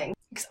 Stunning.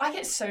 Because I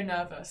get so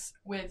nervous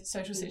with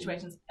social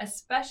situations,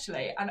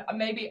 especially, and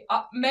maybe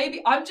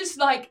I'm just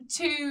like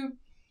too...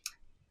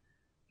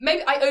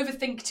 Maybe I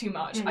overthink too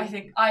much. I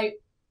think I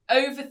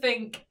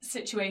overthink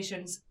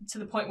situations to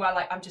the point where,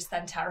 like, I'm just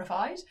then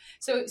terrified.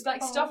 So it's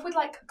like stuff with,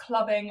 like,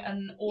 clubbing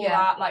and all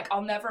that. Like,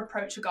 I'll never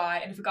approach a guy,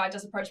 and if a guy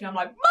does approach me, I'm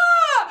like,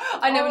 ah!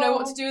 I never know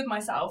what to do with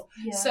myself.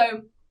 Yeah.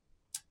 So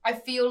I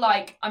feel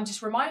like I'm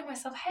just reminding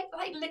myself, hey,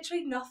 like,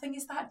 literally nothing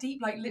is that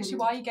deep. Like, literally,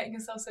 why are you getting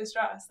yourself so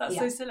stressed? That's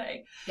so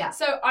silly. Yeah.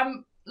 So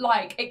I'm,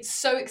 like, it's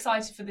so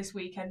excited for this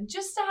weekend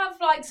just to have,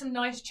 like, some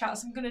nice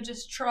chats. I'm going to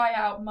just try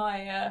out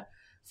my...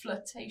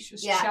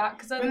 flirtatious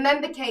chat.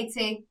 Remember,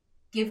 Katie,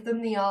 give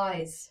them the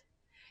eyes.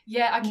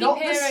 Yeah, I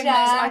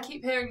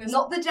keep hearing this.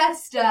 Not the death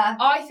stare.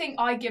 I think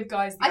I give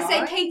guys the eye. I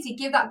say, Katie,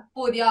 give that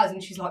boy the eyes,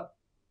 and she's like...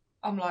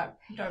 I'm like,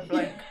 don't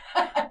blink.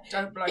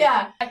 Don't blink.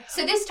 Yeah.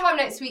 So this time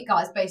next week,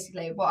 guys,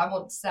 basically, what I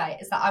want to say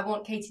is that I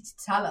want Katie to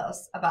tell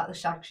us about the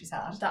shag she's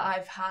had. That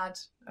I've had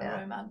a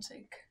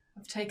romantic...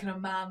 I've taken a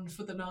man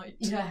for the night.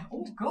 Yeah.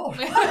 Oh, God.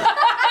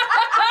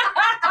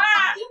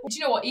 Do you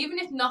know what? Even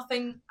if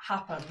nothing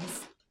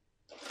happens...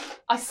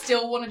 I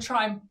still want to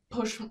try and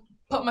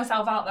put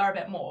myself out there a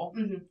bit more.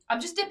 Mm-hmm.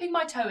 I'm just dipping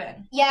my toe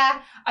in.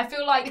 Yeah. I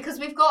feel like... Because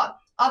we've got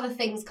other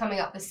things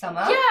coming up this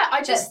summer. Yeah,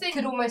 I just think...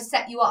 could almost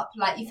set you up.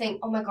 Like, you think,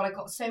 oh my God, I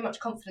got so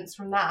much confidence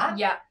from that.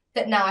 Yeah.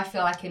 That now I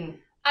feel I can...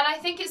 And I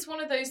think it's one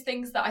of those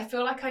things that I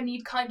feel like I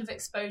need kind of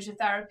exposure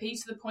therapy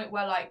to the point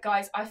where, like,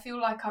 guys, I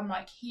feel like I'm,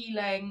 like,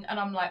 healing and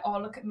I'm like, oh,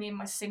 look at me in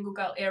my single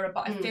girl era.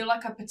 But I feel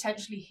like I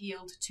potentially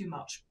healed too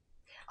much.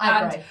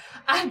 I agree.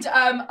 And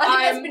I think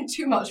there's been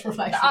too much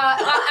reflection.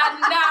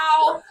 And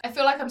now I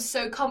feel like I'm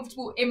so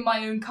comfortable in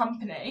my own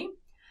company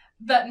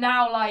that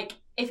now, like,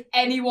 if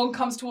anyone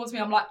comes towards me,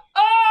 I'm like,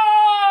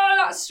 oh,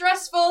 that's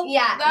stressful.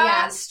 Yeah,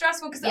 that's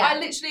stressful because I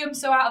literally am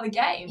so out of the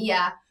game.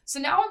 Yeah. So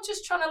now I'm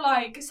just trying to,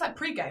 like, it's like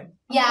pre-game.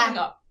 Warming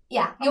up.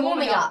 Yeah, you're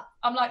warming up.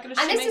 I'm like, and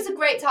this is a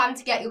great time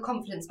to get your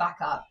confidence back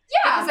up.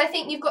 Yeah. Because I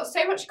think you've got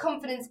so much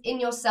confidence in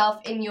yourself,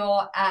 in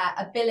your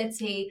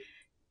ability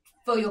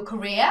for your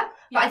career.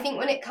 But I think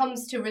when it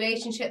comes to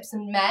relationships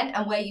and men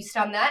and where you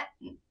stand there,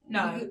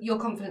 your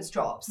confidence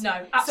drops. No,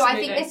 absolutely. So I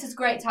think this is a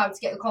great time to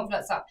get your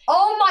confidence up.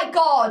 Oh my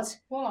God.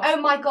 What? Oh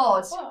my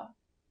God. What?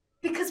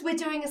 Because we're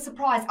doing a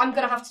surprise. I'm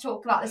going to have to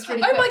talk about this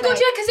really quickly. Oh my God,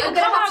 yeah, because it'll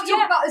come out.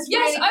 Talk about this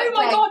really quickly. Oh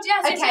my God,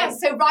 yes, okay,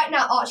 so right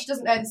now Archie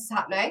doesn't know this is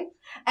happening.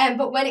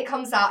 But when it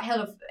comes out,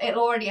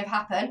 it'll already have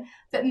happened.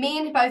 But me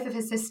and both of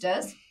his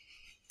sisters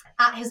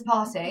at his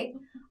party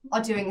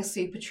are doing a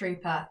Super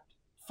Trooper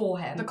for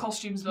him. The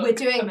costumes look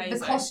amazing. We're doing amazing.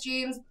 The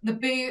costumes, the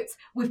boots.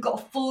 We've got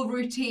a full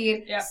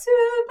routine. Yep.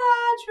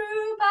 Super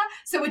Trooper.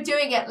 So we're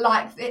doing it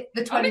like the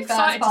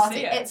 21st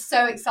party. It's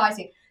so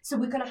exciting. So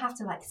we're going to have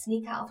to, like,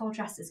 sneak out of our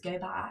dresses, go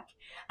back,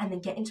 and then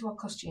get into our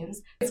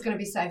costumes. It's going to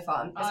be so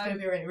fun. It's going to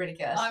be really, really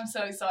good. I'm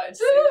so excited to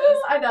see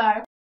this. I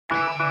know.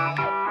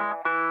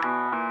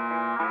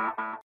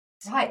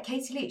 Right,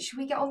 Katie Leach, should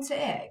we get on to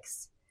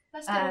icks?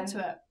 Let's get on to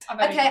it.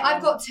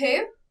 I've got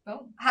two.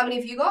 Oh. How many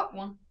have you got?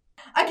 One.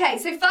 Okay,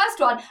 so first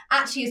one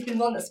actually has been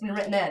one that's been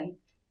written in.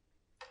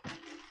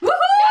 Woohoo! No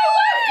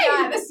way!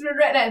 Yeah, this has been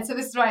written in, so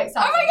this is very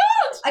exciting. Oh my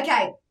God!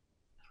 Okay.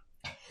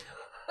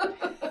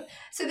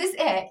 So this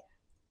ick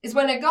is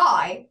when a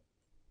guy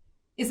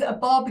is at a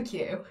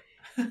barbecue.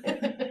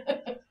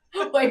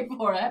 Wait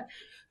for it.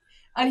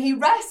 And he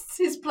rests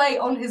his plate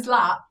on his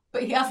lap,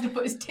 but he has to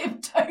put his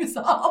tiptoes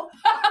up. Oh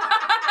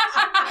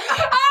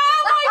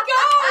my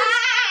God!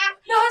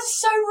 No,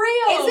 that's so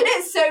real. Isn't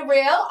it so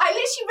real? I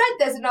literally read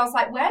this and I was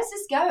like, where's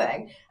this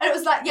going? And it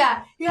was like,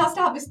 yeah, he has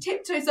to have his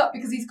tiptoes up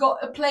because he's got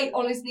a plate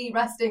on his knee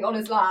resting on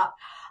his lap.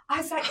 I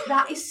was like,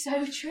 that is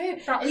so true.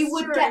 You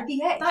would get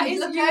the ick. You'd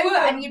look over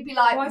and you'd be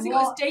like, what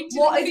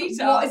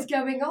is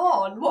going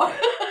on? What?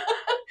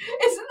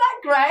 Isn't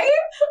that great?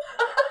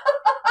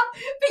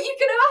 But you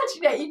can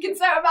imagine it. You can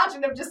so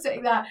imagine them just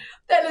sitting there,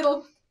 their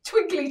little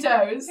twinkly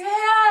toes.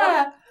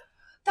 Yeah.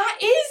 That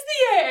is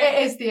the ick.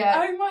 It is the ick.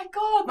 Oh my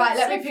God. Right,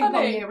 let me ping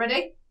pong you.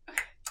 Ready?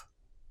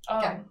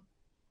 Okay.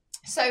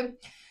 So,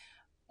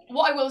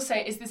 what I will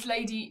say is this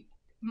lady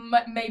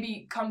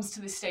maybe comes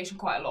to this station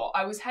quite a lot.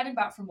 I was heading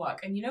back from work,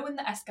 and you know when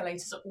the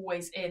escalators are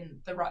always in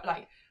the right,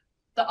 like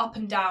the up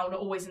and down are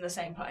always in the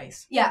same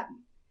place? Yeah.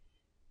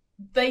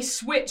 They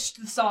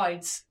switched the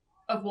sides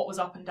of what was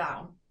up and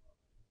down.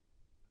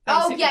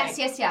 Basically. Oh, yes.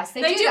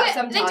 They do that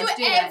sometimes. They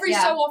do it every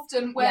so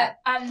often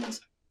and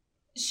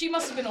she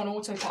must have been on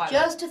autopilot.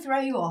 Just to throw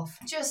you off.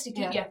 Just to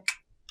keep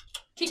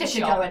keep Tish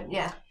you going,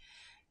 yeah.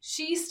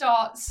 She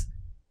starts,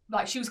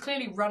 like, she was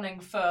clearly running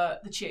for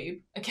the tube.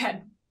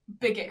 Again,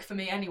 big ick for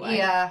me anyway.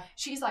 Yeah.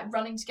 She's like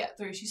running to get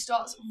through. She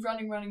starts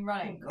running,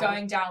 Oh,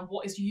 going down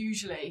what is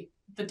usually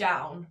the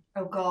down.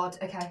 Oh God,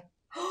 okay.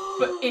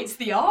 But it's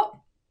the up.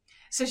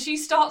 So she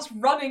starts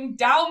running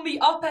down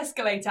the up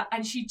escalator,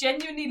 and she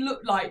genuinely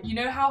looked like, you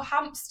know how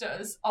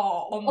hamsters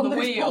are on the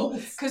wheel?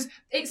 Because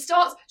it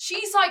starts,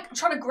 she's like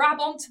trying to grab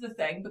onto the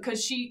thing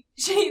because she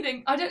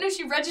I don't know if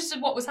she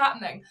registered what was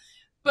happening,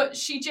 but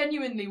she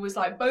genuinely was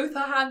like, both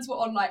her hands were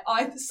on like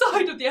either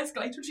side of the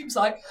escalator, and she was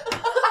like,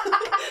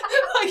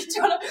 like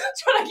trying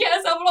to get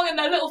herself along, and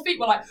their little feet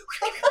were like,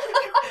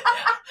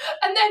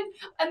 and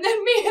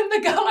then me and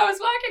the girl I was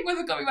working with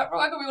were coming back from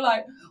work, and we were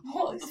like,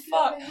 what the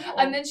fuck?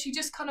 And then she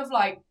just kind of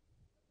like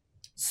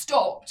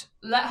stopped,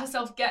 let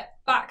herself get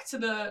back to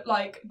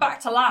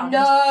land.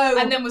 No.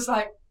 And then was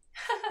like,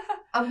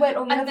 and went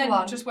on the other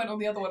one. Just went on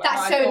the other one.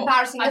 That's so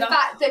embarrassing. The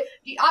fact that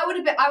I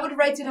would have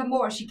rated her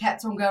more if she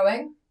kept on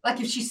going. Like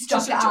if she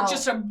stuck it out.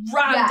 Just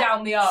ran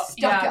down the up.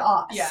 Stuck it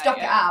up. Stuck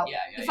it out.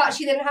 The fact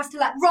she then has to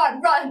like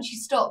run, and she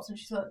stops and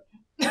she's like.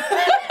 I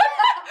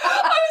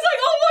was like,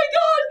 oh my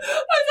God.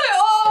 I was like,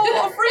 oh,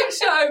 what a freak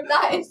show.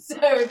 That is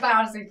so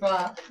embarrassing for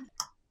her.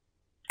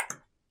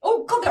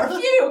 Oh God, there are a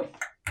few.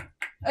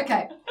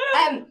 Okay.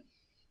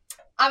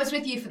 I was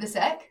with you for the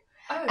sec.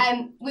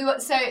 Oh.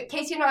 So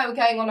Katie and I were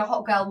going on a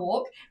hot girl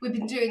walk. We've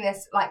been doing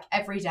this like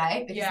every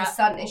day because the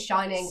sun is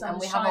shining and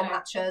we have our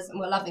matches and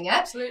we're loving it.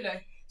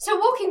 Absolutely. So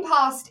walking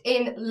past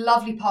in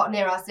lovely park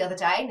near us the other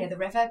day, near the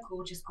river,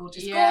 gorgeous.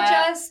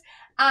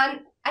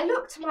 And I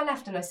look to my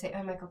left and I say,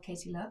 oh my God,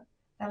 Katie, look,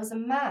 there was a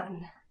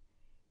man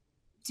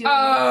doing...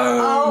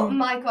 Oh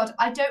my God,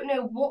 I don't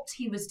know what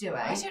he was doing.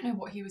 I don't know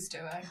what he was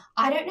doing.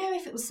 I don't know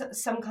if it was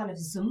some kind of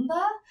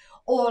Zumba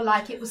or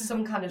like it was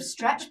some kind of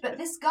stretch, but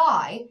this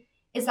guy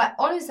is like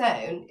on his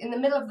own in the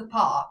middle of the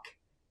park,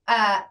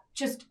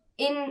 just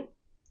in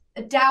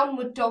a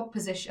downward dog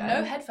position.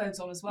 No headphones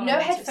on as well. No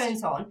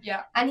headphones on.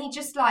 Yeah. And he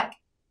just like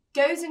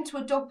goes into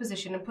a dog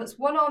position and puts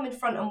one arm in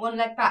front and one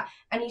leg back,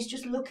 and he's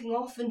just looking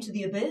off into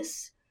the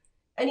abyss.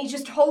 And he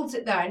just holds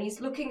it there and he's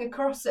looking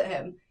across at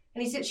him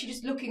and he's literally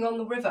just looking on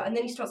the river, and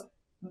then he starts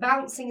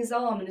bouncing his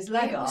arm and his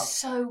leg up.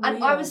 So weird.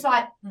 And I was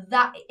like,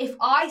 that if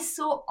I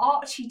saw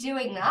Archie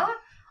doing that,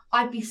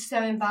 I'd be so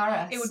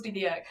embarrassed. It would be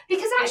the ick.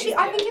 Because actually,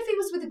 I think if he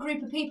was with a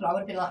group of people, I would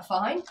have been like,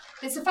 fine.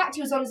 But it's the fact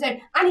he was on his own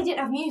and he didn't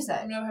have music.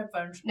 No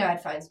headphones. No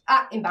headphones.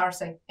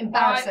 Embarrassing.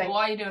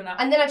 Why are you doing that?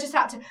 And then I just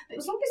had to, but it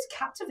was almost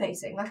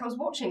captivating. Like I was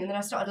watching and then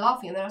I started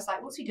laughing and then I was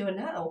like, what's he doing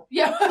now?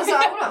 Yeah. I was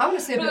like, I want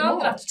to see a bit more. I'm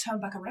going to have to turn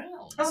back around.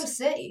 I want to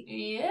see.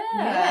 Yeah.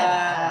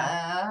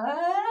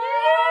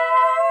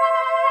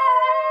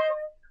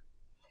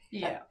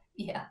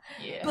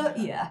 But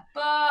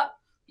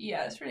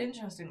yeah, it's really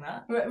interesting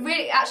that.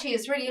 Really, actually,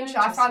 it's really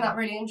interesting. I find that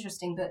really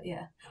interesting, but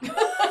yeah.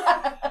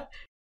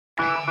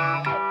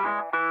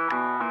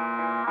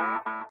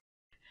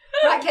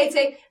 Right,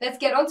 Katie, let's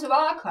get on to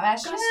our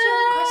question.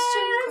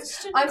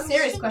 I'm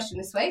serious question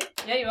this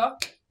week. Yeah, you are.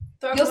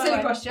 Your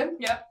silly question.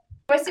 Yeah.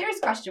 My serious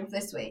question for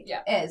this week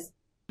Yeah. is,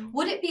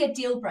 would it be a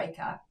deal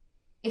breaker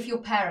if your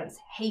parents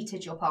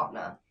hated your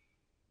partner?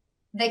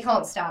 They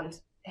can't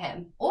stand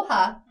him or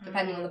her,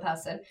 depending on the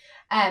person.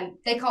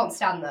 They can't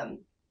stand them.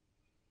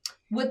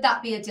 Would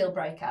that be a deal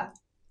breaker?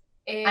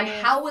 And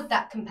how would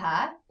that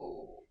compare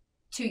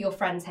to your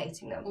friends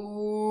hating them?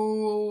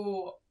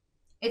 Ooh.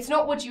 It's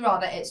not would you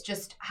rather, it's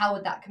just how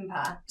would that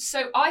compare?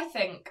 So I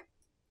think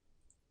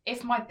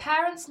if my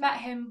parents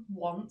met him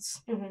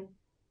once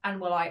and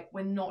were like,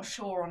 we're not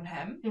sure on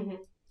him,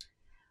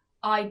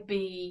 I'd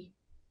be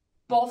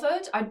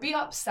bothered. I'd be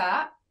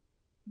upset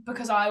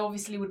because I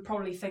obviously would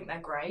probably think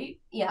they're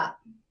great. Yeah.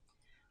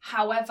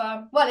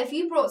 However... Well, if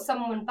you brought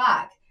someone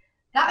back,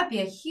 that would be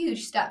a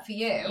huge step for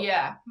you.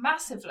 Yeah,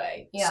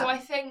 massively. Yeah. So I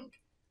think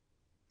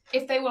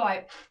if they were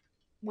like,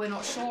 we're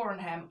not sure on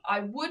him,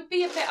 I would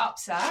be a bit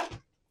upset.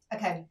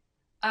 Okay.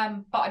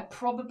 But I'd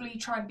probably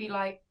try and be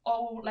like,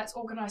 oh, let's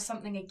organise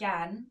something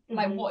again.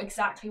 Like, what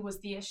exactly was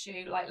the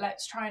issue? Like,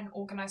 let's try and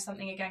organise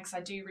something again because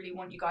I do really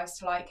want you guys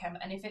to like him.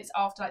 And if it's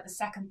after, like, the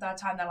second, third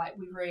time, they're like,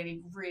 we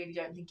really, really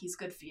don't think he's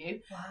good for you.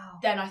 Wow.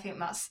 Then I think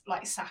that's,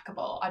 like,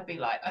 sackable. I'd be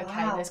like,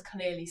 okay, there's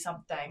clearly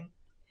something.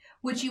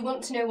 Would you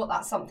want to know what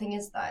that something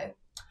is, though?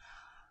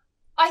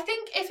 I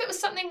think if it was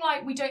something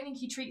like, we don't think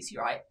he treats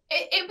you right,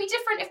 it'd be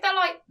different if they're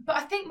like, but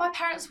I think my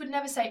parents would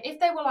never say, if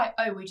they were like,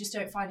 oh, we just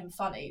don't find him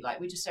funny, like,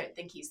 we just don't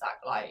think he's that,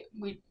 like,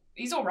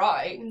 he's all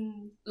right,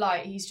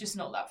 like, he's just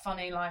not that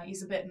funny, like,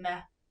 he's a bit meh,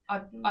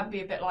 I'd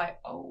be a bit like,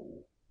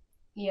 oh.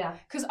 Yeah.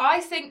 Because I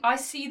think I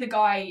see the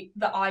guy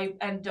that I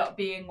end up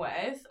being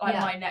with, like,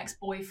 my next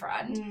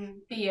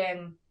boyfriend,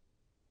 being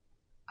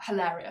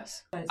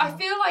hilarious. I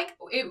feel like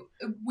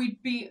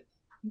we'd be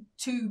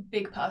two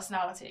big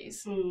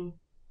personalities.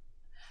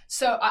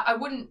 So I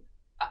wouldn't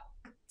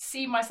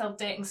see myself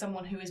dating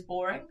someone who is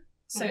boring.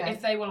 So if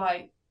they were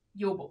like,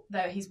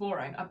 he's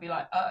boring, I'd be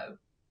like, oh.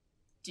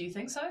 Do you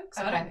think so?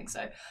 Because Okay. I don't think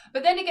so.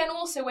 But then again,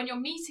 also, when you're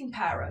meeting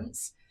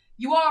parents,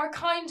 you are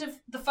kind of,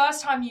 the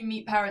first time you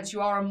meet parents,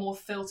 you are a more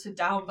filtered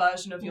down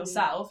version of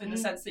yourself, in the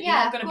sense that you're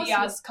not going to be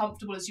as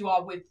comfortable as you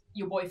are with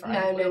your boyfriend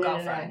or your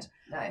girlfriend.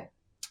 No.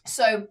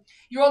 So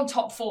you're on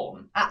top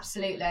form.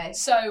 Absolutely.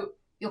 So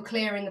you're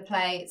clearing the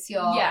plates,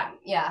 you're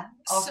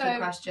asking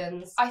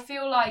questions. I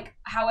feel like,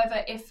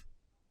 however, if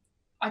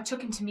I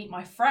took him to meet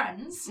my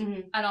friends,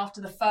 and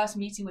after the first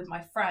meeting with my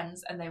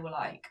friends, and they were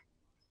like,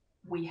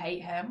 we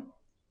hate him,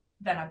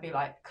 then I'd be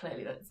like,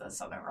 clearly there's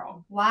something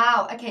wrong.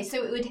 Wow. Okay,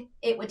 so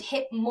it would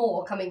hit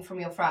more coming from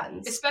your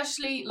friends.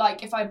 Especially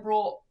like if I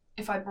brought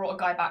a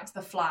guy back to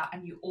the flat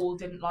and you all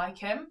didn't like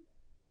him,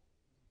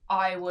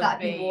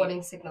 that'd be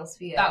warning signals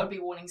for you. That would be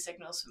warning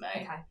signals for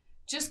me. Okay.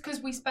 Just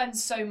because we spend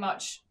so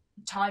much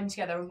time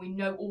together and we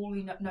know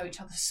each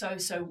other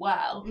so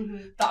well,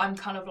 that I'm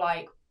kind of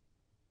like,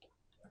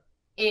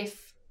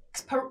 if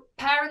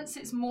parents,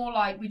 it's more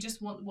like we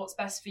just want what's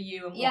best for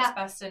you and what's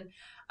best,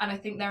 and I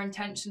think their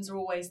intentions are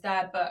always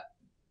there, but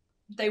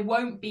they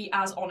won't be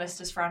as honest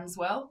as friends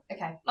will.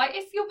 Okay. Like,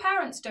 if your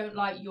parents don't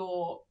like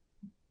your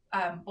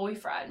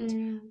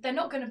boyfriend, they're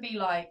not going to be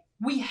like,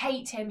 we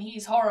hate him,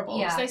 he's horrible.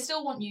 Because they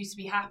still want you to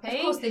be happy.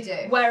 Of course they do.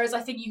 Whereas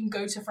I think you can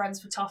go to friends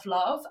for tough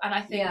love, and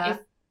I think if,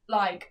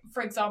 like,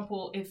 for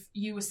example, if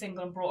you were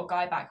single and brought a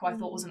guy back who I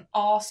thought was an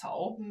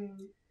arsehole,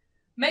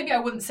 maybe I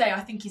wouldn't say I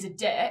think he's a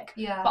dick,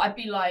 but I'd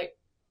be like,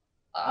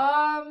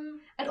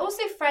 And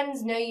also,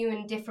 friends know you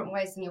in different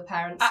ways than your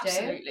parents do.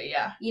 Absolutely,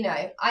 yeah. You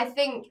know, I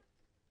think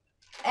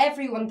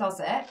everyone does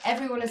it.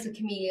 Everyone is a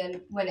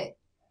chameleon when it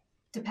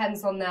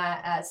depends on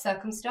their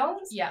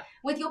circumstance. Yeah.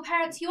 With your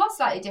parents, you are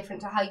slightly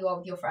different to how you are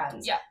with your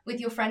friends. Yeah. With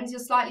your friends,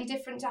 you're slightly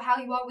different to how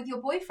you are with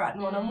your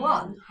boyfriend,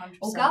 one-on-one, 100%.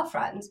 or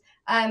girlfriend.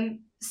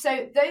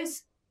 So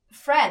those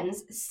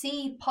friends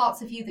see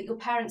parts of you that your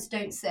parents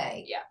don't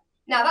see. Yeah.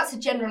 Now, that's a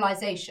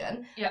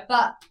generalisation, yeah,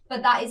 but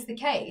that is the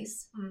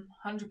case.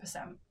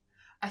 100%.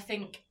 I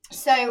think...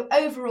 So,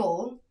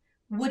 overall,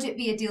 would it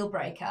be a deal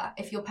breaker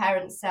if your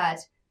parents said,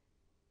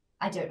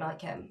 I don't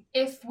like him?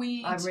 I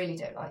really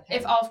don't like him.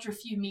 If after a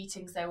few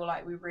meetings they were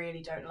like, we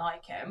really don't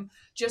like him,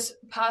 just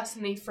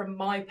personally from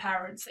my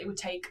parents, it would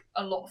take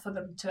a lot for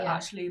them to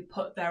actually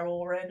put their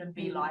oar in and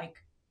be like,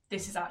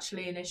 this is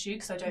actually an issue,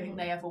 because I don't think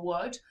they ever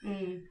would.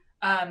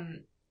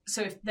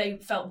 So if they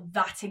felt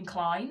that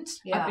inclined,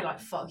 I'd be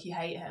like, fuck, you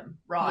hate him.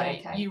 Right.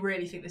 Yeah, okay. You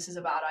really think this is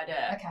a bad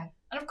idea. Okay.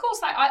 And of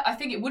course, like, I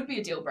think it would be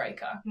a deal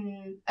breaker.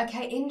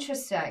 Okay,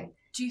 interesting.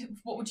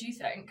 What would you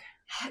think?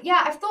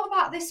 Yeah, I've thought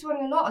about this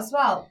one a lot as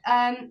well.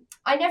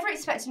 I never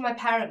expected my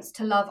parents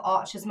to love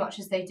Arch as much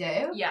as they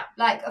do. Yeah.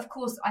 Like, of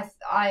course,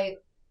 I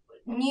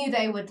knew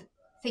they would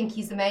think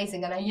he's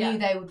amazing, and I knew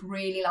they would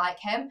really like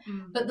him.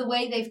 But the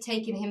way they've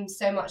taken him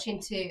so much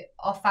into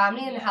our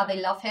family and how they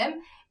love him,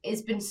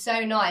 it's been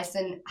so nice,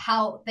 and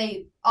how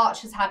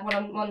Arch has had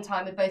one-on-one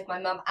time with both my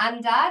mum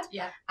and dad,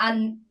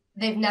 and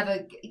they've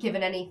never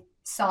given any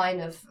sign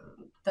of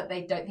that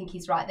they don't think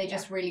he's right. They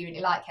just really,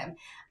 really like him.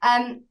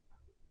 And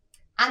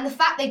the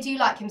fact they do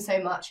like him so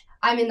much,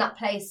 I'm in that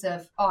place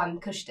of, I'm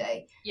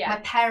Kushti. Yeah. My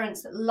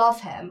parents love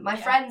him. My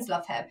friends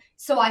love him.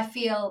 So I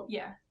feel,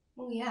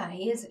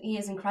 he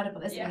is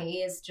incredible, isn't he? He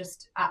is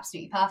just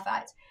absolutely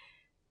perfect.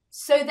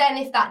 So then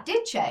if that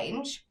did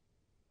change,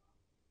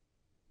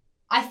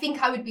 I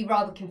think I would be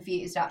rather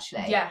confused,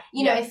 actually. Yeah.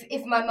 You know,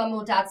 if my mum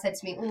or dad said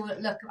to me, oh,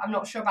 look, I'm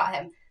not sure about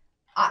him,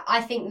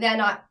 I think then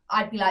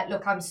I'd be like,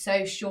 look, I'm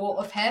so short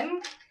of him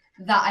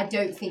that I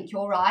don't think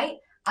you're right.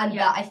 And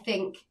that I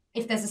think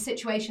if there's a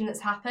situation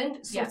that's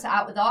happened, sort it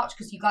out with Arch,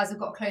 because you guys have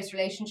got a close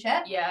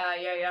relationship.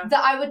 Yeah.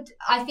 That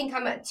I think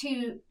I'm at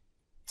too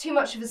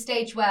much of a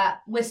stage where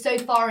we're so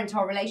far into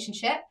our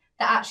relationship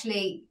that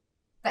actually...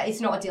 that it's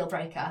not a deal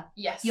breaker.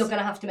 Yes. You're going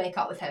to have to make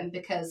up with him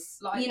because,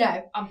 like, you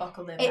know... I'm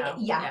buckled in now.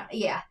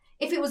 Yeah.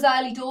 If it was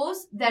early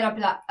doors, then I'd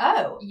be like,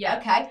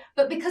 okay.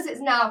 But because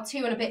it's now 2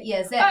 and a bit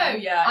years in,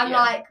 I'm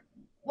like,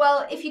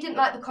 well, if you didn't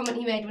like the comment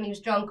he made when he was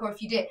drunk, or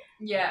if you did,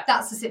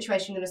 that's the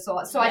situation you're going to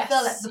sort. So I feel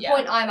at the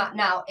point I'm at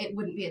now, it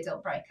wouldn't be a deal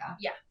breaker.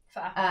 Yeah,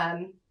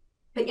 fair.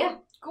 But yeah.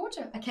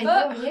 Gorgeous. Okay, go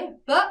on you.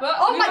 But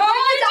oh my God,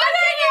 I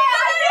did it!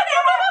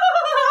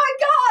 Oh my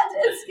God,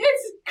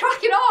 it's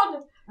cracking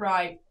on.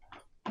 Right.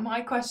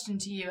 My question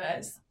to you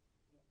is,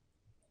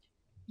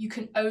 you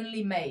can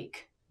only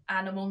make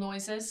animal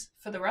noises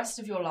for the rest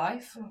of your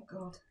life. Oh,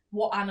 God.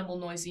 What animal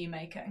noise are you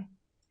making?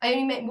 I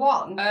only make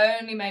one?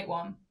 Only make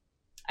one.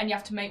 And you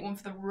have to make one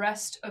for the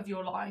rest of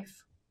your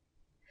life.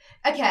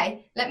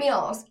 Okay, let me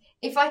ask.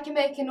 If I can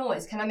make a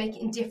noise, can I make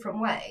it in different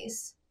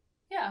ways?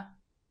 Yeah.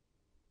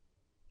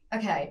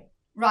 Okay,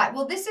 right.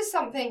 Well, this is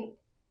something...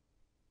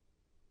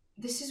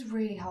 This is a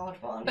really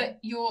hard one. But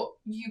you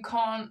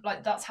can't,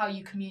 like, that's how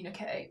you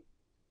communicate.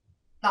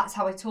 That's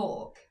how I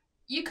talk.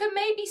 You could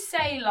maybe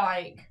say,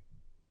 like,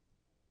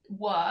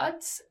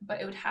 words, but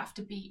it would have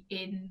to be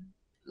in,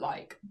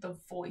 like, the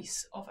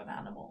voice of an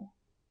animal.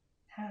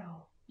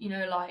 How? You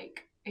know,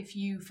 like, if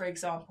you, for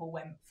example,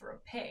 went for a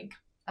pig.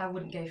 I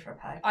wouldn't go for a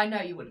pig. I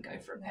know you wouldn't go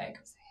for a pig.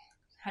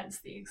 Hence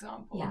the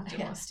example. I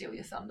didn't want to steal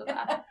your thunder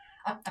there.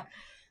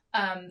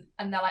 And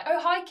they're like, oh,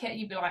 hi, Kit.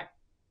 You'd be like,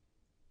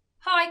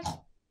 hi.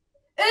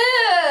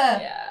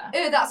 Yeah.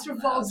 Ew, that's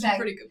revolting. That's a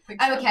pretty good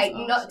pig Okay,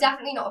 sounds,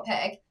 definitely not a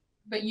pig.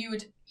 But you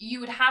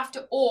would have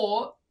to,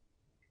 or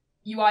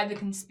you either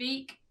can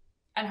speak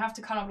and have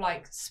to kind of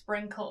like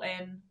sprinkle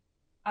in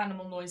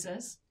animal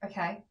noises.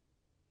 Okay.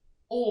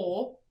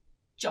 Or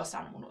just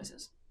animal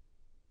noises.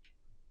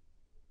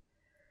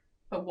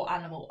 But what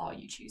animal are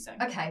you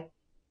choosing? Okay.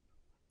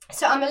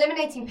 So I'm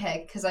eliminating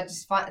pig because I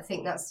just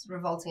think that's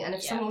revolting. And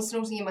if someone was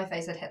snorting in my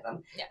face, I'd hit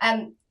them.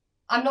 Yeah.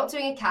 I'm not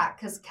doing a cat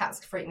because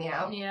cats freak me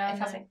out. Yeah.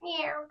 If I was like,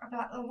 meow, I'd be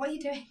like, oh, why are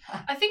you doing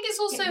that? I think it's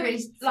also it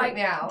really like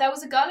me out. There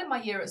was a girl in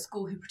my year at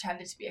school who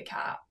pretended to be a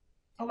cat.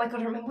 Oh my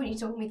God, I remember when you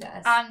told me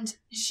this. And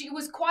she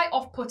was quite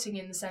off-putting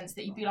in the sense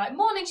that you'd be like,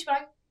 morning, she'd be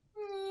like,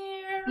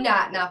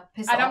 meow. Nah,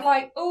 piss off. And I'm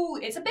like, oh,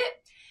 it's a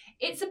bit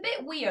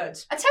weird.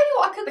 I tell you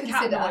what I could the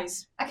consider. Cat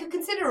noise. I could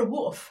consider a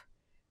woof.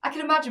 I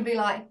could imagine being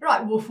like,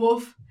 right, woof,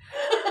 woof.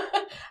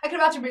 I could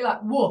imagine being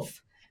like,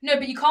 woof. No,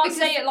 but you can't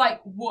say it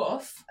like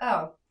woof.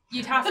 Oh.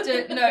 You'd have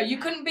to, no, you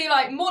couldn't be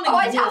like, morning,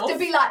 I'd woof. have to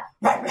be like,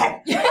 yeah,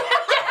 you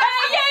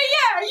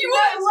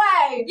no would.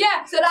 way.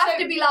 Yeah. So I'd have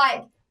to be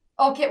like,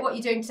 oh, Kit, what are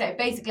you doing today?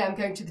 Basically, I'm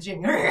going to the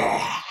gym.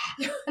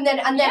 and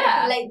then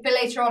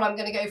later on, I'm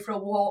going to go for a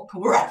walk.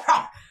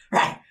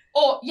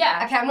 Or,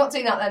 yeah. Okay, I'm not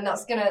doing that then.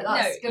 That's gonna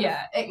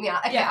ick me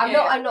out. Okay,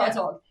 I'm not a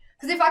dog.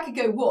 Because if I could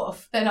go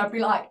woof, then I'd be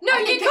like... No,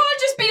 you can't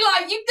just be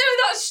like, you do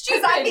that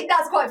stupid. Because I think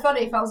that's quite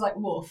funny if I was like,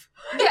 woof.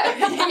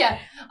 Yeah.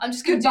 I'm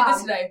just going to do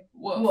this today.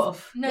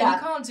 Woof. No, you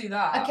can't do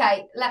that.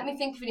 Okay, let me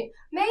think of it.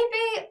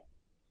 Maybe...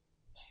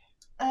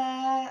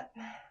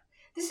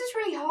 this is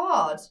really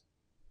hard.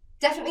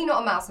 Definitely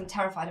not a mouse. I'm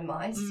terrified of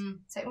mice.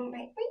 So it won't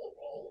make...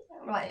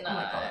 I'm like, oh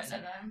my God.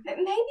 But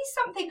maybe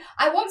something...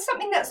 I want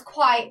something that's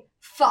quite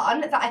fun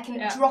that I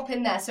can drop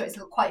in there so it's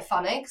quite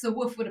funny, because a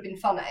woof would have been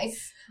funny.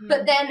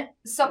 But then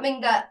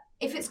something that,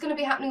 if it's going to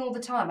be happening all the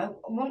time, I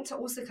want to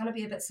also kind of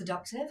be a bit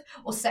seductive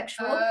or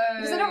sexual.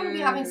 Because I don't want to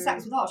be having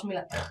sex with Arch and be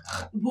like,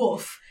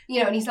 woof.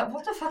 And he's like,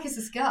 what the fuck is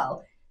this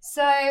girl?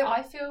 So...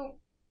 I feel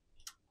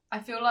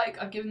like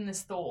I've given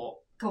this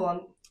thought. Go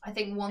on. I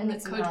think one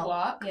that could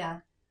work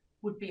Yeah.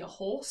 would be a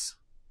horse.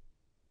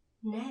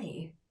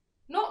 Nay.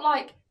 Not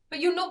like... But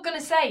you're not gonna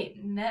say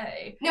no.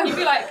 No. You'd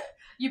be like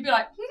no.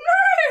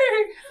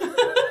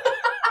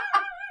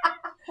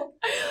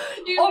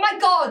 Oh my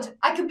God!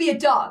 I could be a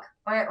duck.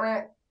 Duck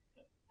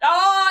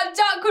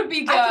would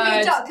be good. I could be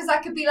a duck because I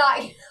could be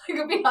like,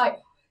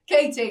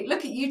 Katie, look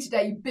at you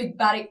today, you big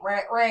baddie.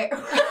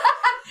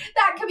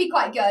 That could be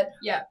quite good.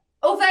 Yeah.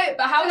 Although,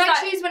 but how can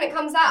I choose when it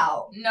comes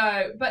out?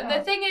 No, but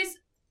the thing is,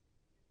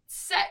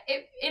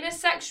 in a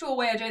sexual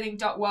way, I don't think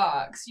duck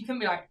works. You can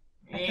be like.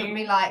 I can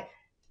be like.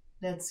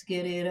 Let's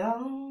get it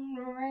on.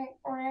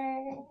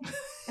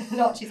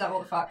 Not she's like,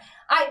 what the fuck?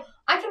 I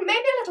can maybe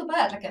a little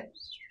bird, like a...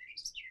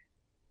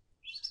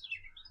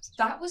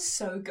 That was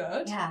so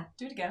good. Yeah.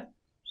 Do it again.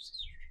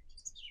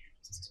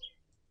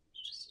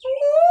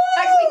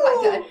 That could be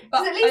quite good.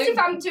 Because at least if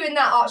I'm doing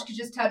that, Arch could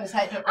just turn his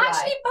head up.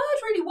 Actually,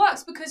 bird really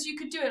works because you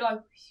could do it like...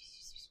 And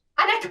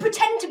I could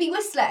pretend to be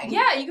whistling.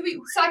 Yeah, you could be...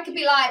 So I could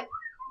be like,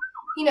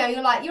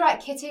 you're like, you're right,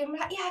 Kitty. And I'm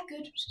like, yeah,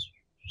 good.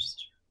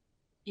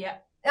 Yeah.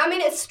 I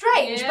mean, it's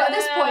strange, but at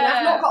this point,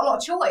 I've not got a lot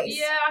of choice.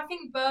 Yeah, I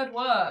think bird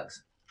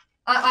works.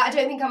 I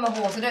don't think I'm a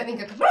horse. I don't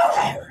think I could...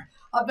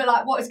 I'd be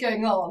like, what is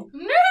going on?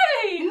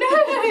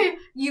 No!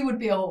 You would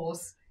be a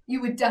horse.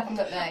 You would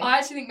definitely. I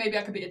actually think maybe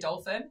I could be a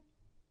dolphin.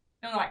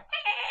 And I'm like...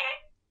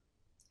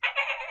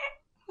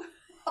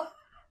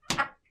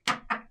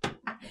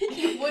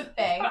 You would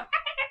be.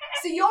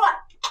 So you're like...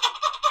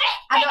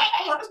 And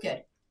that was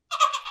good.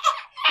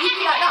 You'd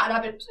be like that, and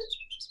I'd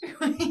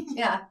be...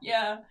 Yeah.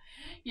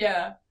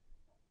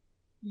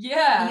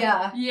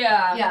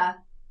 Yeah.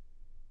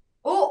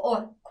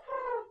 Or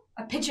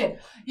a pigeon.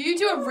 You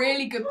do a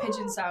really good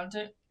pigeon sound,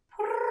 don't...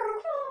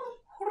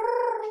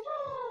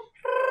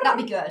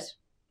 That'd be good.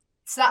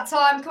 It's that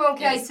time. Come on,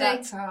 Katie. It's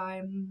that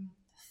time.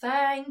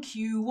 Thank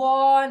you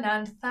one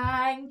and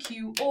thank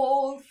you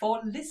all for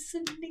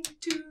listening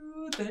to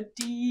the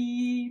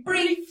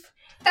debrief.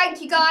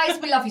 Thank you guys.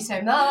 We love you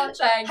so much.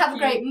 Have a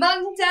great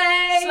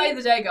Monday. Slay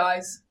the day,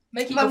 guys.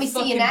 Make it when your we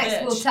fucking see you next,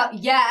 bitch. we'll tell.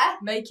 Yeah.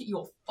 Make it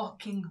your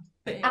fucking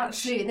bitch.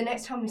 Absolutely. The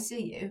next time we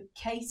see you,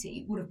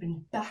 Katie would have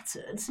been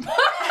battered.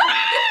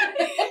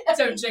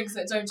 Don't jinx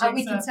it. Don't jinx it. And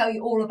we can tell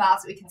you all about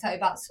it. We can tell you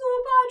about Super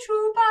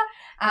Trooper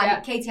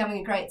and Katie having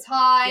a great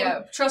time. Yeah.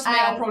 Trust me,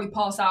 I'll probably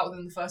pass out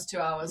within the first 2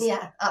 hours.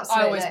 Yeah,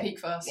 absolutely. I always peak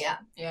first.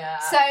 Yeah.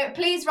 So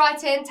please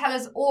write in. Tell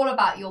us all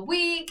about your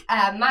week.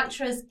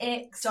 Mantras,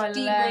 icks,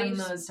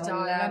 dilemmas and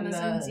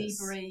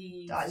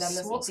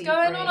debriefs. What's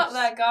going on up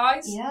there,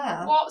 guys?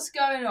 Yeah. What's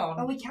going on?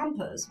 Are we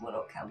campers? We're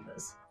not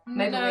campers.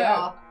 Maybe no. we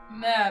are.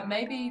 Yeah,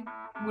 maybe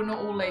we're not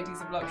all ladies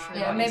of luxury.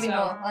 Yeah, maybe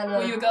not. I know.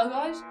 Were you a girl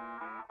guide?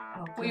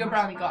 Oh, were you a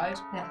brownie guide?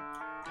 Yeah.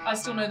 I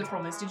still know the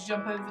promise. Did you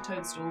jump over the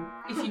toadstool?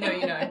 If you know,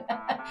 you know.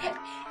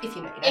 If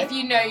you know, you know. If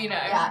you know, you know.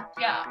 Yeah.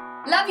 Yeah.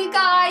 Love you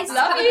guys.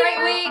 Love Have you. a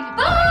great week.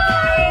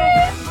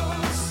 Bye.